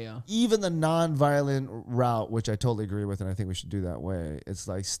 even the non-violent route, which I totally agree with, and I think we should do that way. It's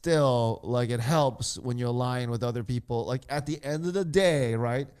like still like it helps when you align with other people. Like at the end of the day,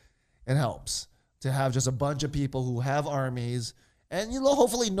 right? It helps to have just a bunch of people who have armies, and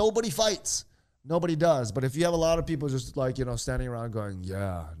hopefully nobody fights. Nobody does. But if you have a lot of people just like, standing around going,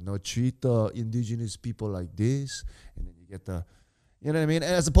 no treat the indigenous people like this, and then you get the, you know what I mean?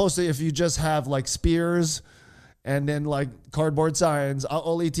 And as opposed to if you just have like spears and then like cardboard signs,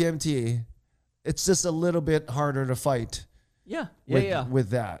 only TMT, it's just a little bit harder to fight. With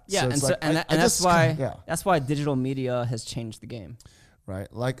that. Yeah, so that's why digital media has changed the game.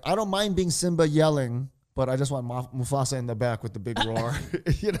 Right. Like, I don't mind being Simba yelling, but I just want Mufasa in the back with the big roar.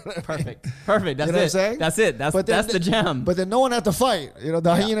 You know what I mean? Perfect. That's you know what I'm saying? That's it. That's the jam. But then no one had to fight. The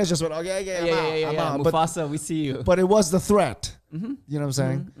hyenas just went, okay, I'm out. Mufasa, we see you. But it was the threat. Mm-hmm. You know what I'm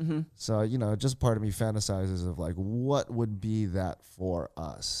saying? Mm-hmm. So, just part of me fantasizes of like, what would be that for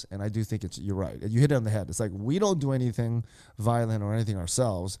us? And I do think you're right. You hit it on the head. It's like, we don't do anything violent or anything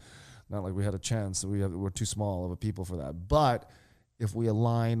ourselves. Not like we had a chance. We're too small of a people for that. But if we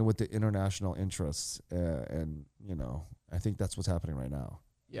align with the international interests, and I think that's what's happening right now.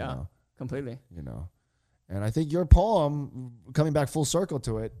 Yeah, completely. And I think your poem, coming back full circle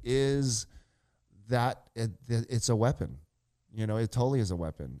to it, is that it's a weapon. It totally is a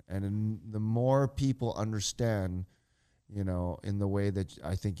weapon. And the more people understand, in the way that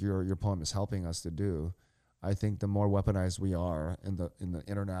I think your poem is helping us to do, I think the more weaponized we are in the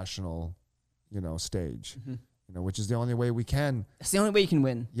international, stage. Mm-hmm. Which is the only way we can. It's the only way you can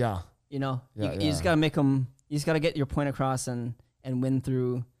win. Yeah. You just gotta make them. You just gotta get your point across and win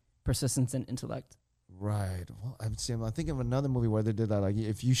through persistence and intellect. Right. Well, I'm thinking of another movie where they did that. Like,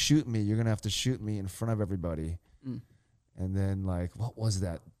 if you shoot me, you're gonna have to shoot me in front of everybody. And then, like, what was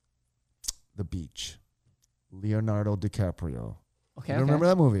that? The Beach. Leonardo DiCaprio. Okay. You remember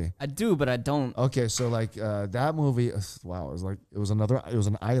that movie? I do, but I don't. Okay, so like that movie. Wow, it was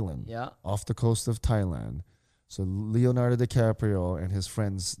an island. Yeah. Off the coast of Thailand. So Leonardo DiCaprio and his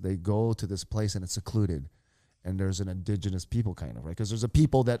friends, they go to this place and it's secluded. And there's an indigenous people kind of, right? Because there's a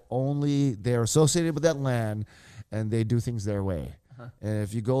people that they're associated with that land and they do things their way. Uh-huh. And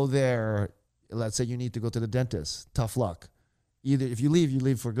if you go there, let's say you need to go to the dentist, tough luck. Either if you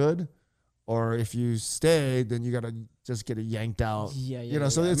leave for good, or if you stay, then you got to just get yanked out. Yeah. You know,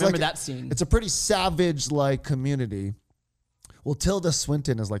 so it's remember like that scene. It's a pretty savage like community. Well, Tilda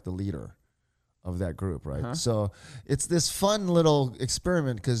Swinton is like the leader of that group, right? So it's this fun little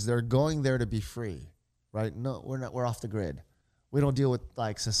experiment because they're going there to be free, right? No, we're not. We're off the grid. We don't deal with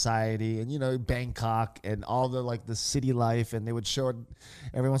like society and, you know, Bangkok and all the like the city life. And they would show it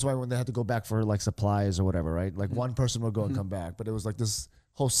every once in a while when they had to go back for like supplies or whatever, right? Like one person would go and come back, but it was like this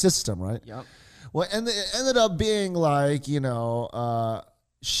whole system, right? Yep. Well, and it ended up being like, you know,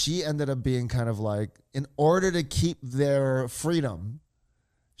 she ended up being kind of like, in order to keep their freedom,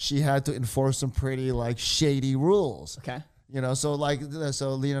 she had to enforce some pretty like shady rules. Okay. You know, so like,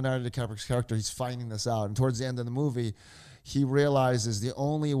 so Leonardo DiCaprio's character, he's finding this out. And towards the end of the movie, he realizes the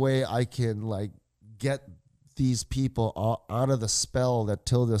only way I can like get these people out of the spell that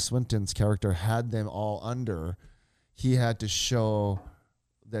Tilda Swinton's character had them all under, he had to show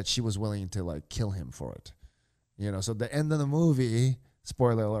that she was willing to like kill him for it. You know, so the end of the movie,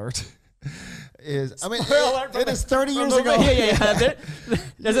 spoiler alert, is, I mean, it is 30 years ago. Yeah.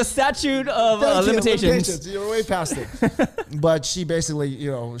 There's a statute of limitations. You're way past it. But she basically,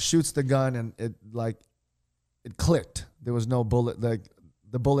 you know, shoots the gun and it clicked. There was no bullet, like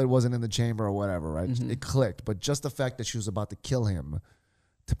the bullet wasn't in the chamber or whatever, right? Mm-hmm. It clicked. But just the fact that she was about to kill him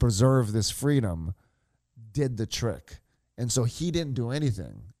to preserve this freedom did the trick. And so he didn't do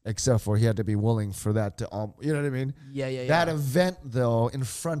anything except for he had to be willing for that to, you know what I mean? Yeah. That event, though, in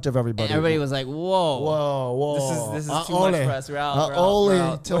front of everybody. And everybody was like, whoa. This is too much for us. We're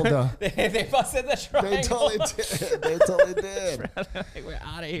out. Tilda. They busted the triangle. They totally did. We're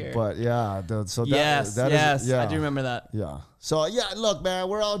out of here. But yeah, so yes, I do remember that. Yeah. So yeah, look, man,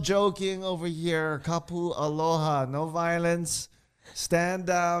 we're all joking over here. Kapu aloha, no violence. Stand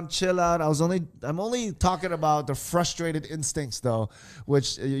down, chill out. I'm only talking about the frustrated instincts, though,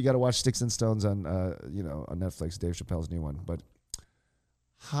 which you got to watch Sticks and Stones on, on Netflix, Dave Chappelle's new one. But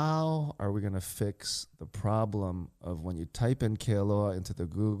how are we gonna fix the problem of when you type in Kealoha into the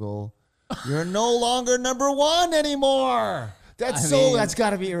Google, you're no longer number one anymore? That's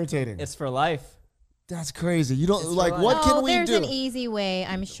got to be irritating. It's for life. That's crazy. You don't like. What can we do? There's an easy way.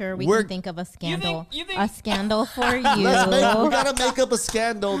 I'm sure we can think of a scandal. You think? A scandal for you. We gotta make up a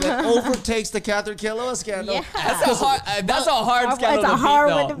scandal that overtakes the Catherine Kealoha scandal. Yeah. That's a hard scandal. It's a hard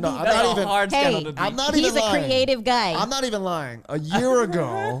one to beat. beat. No, I'm not even. Hard scandal to beat. I'm not even He's a lying. creative guy. I'm not even lying. A year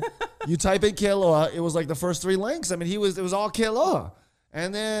ago, you type in Kealoha, it was like the first 3 links. I mean, it was all Kealoha.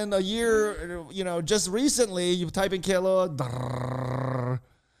 And then a year, just recently, you type in Kealoha,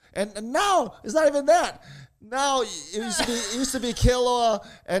 and now it's not even that. Now it used to be Kealoha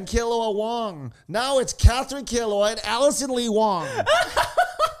and Kealoha Wong. Now it's Catherine Kealoha and Allison Lee Wong.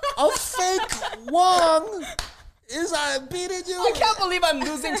 A fake Wong is beating you. I can't believe I'm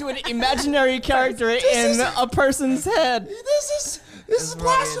losing to an imaginary character in a person's head. This is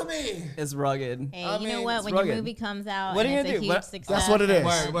blasphemy. It's rugged. Hey, you know what? When rugged. your movie comes out, What are you and it's gonna a do? huge success, That's what it is.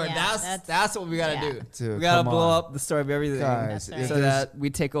 Word. Yeah, That's what we gotta do. Dude, we gotta come blow on. up the story of everything, Guys, so that we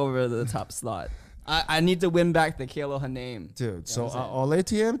take over the top slot. I need to win back the Kealoha name, dude. So Ole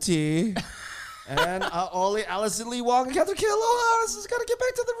TMT and Ole Allison Lee Wong and Catherine Kealoha. This is gotta get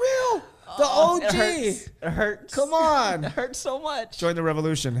back to the real, the OG. It hurts. Come on, It hurts so much. join the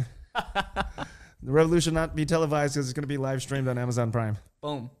revolution. The revolution not be televised because it's gonna be live streamed on Amazon Prime.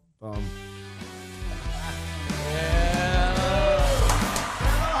 Boom. Boom.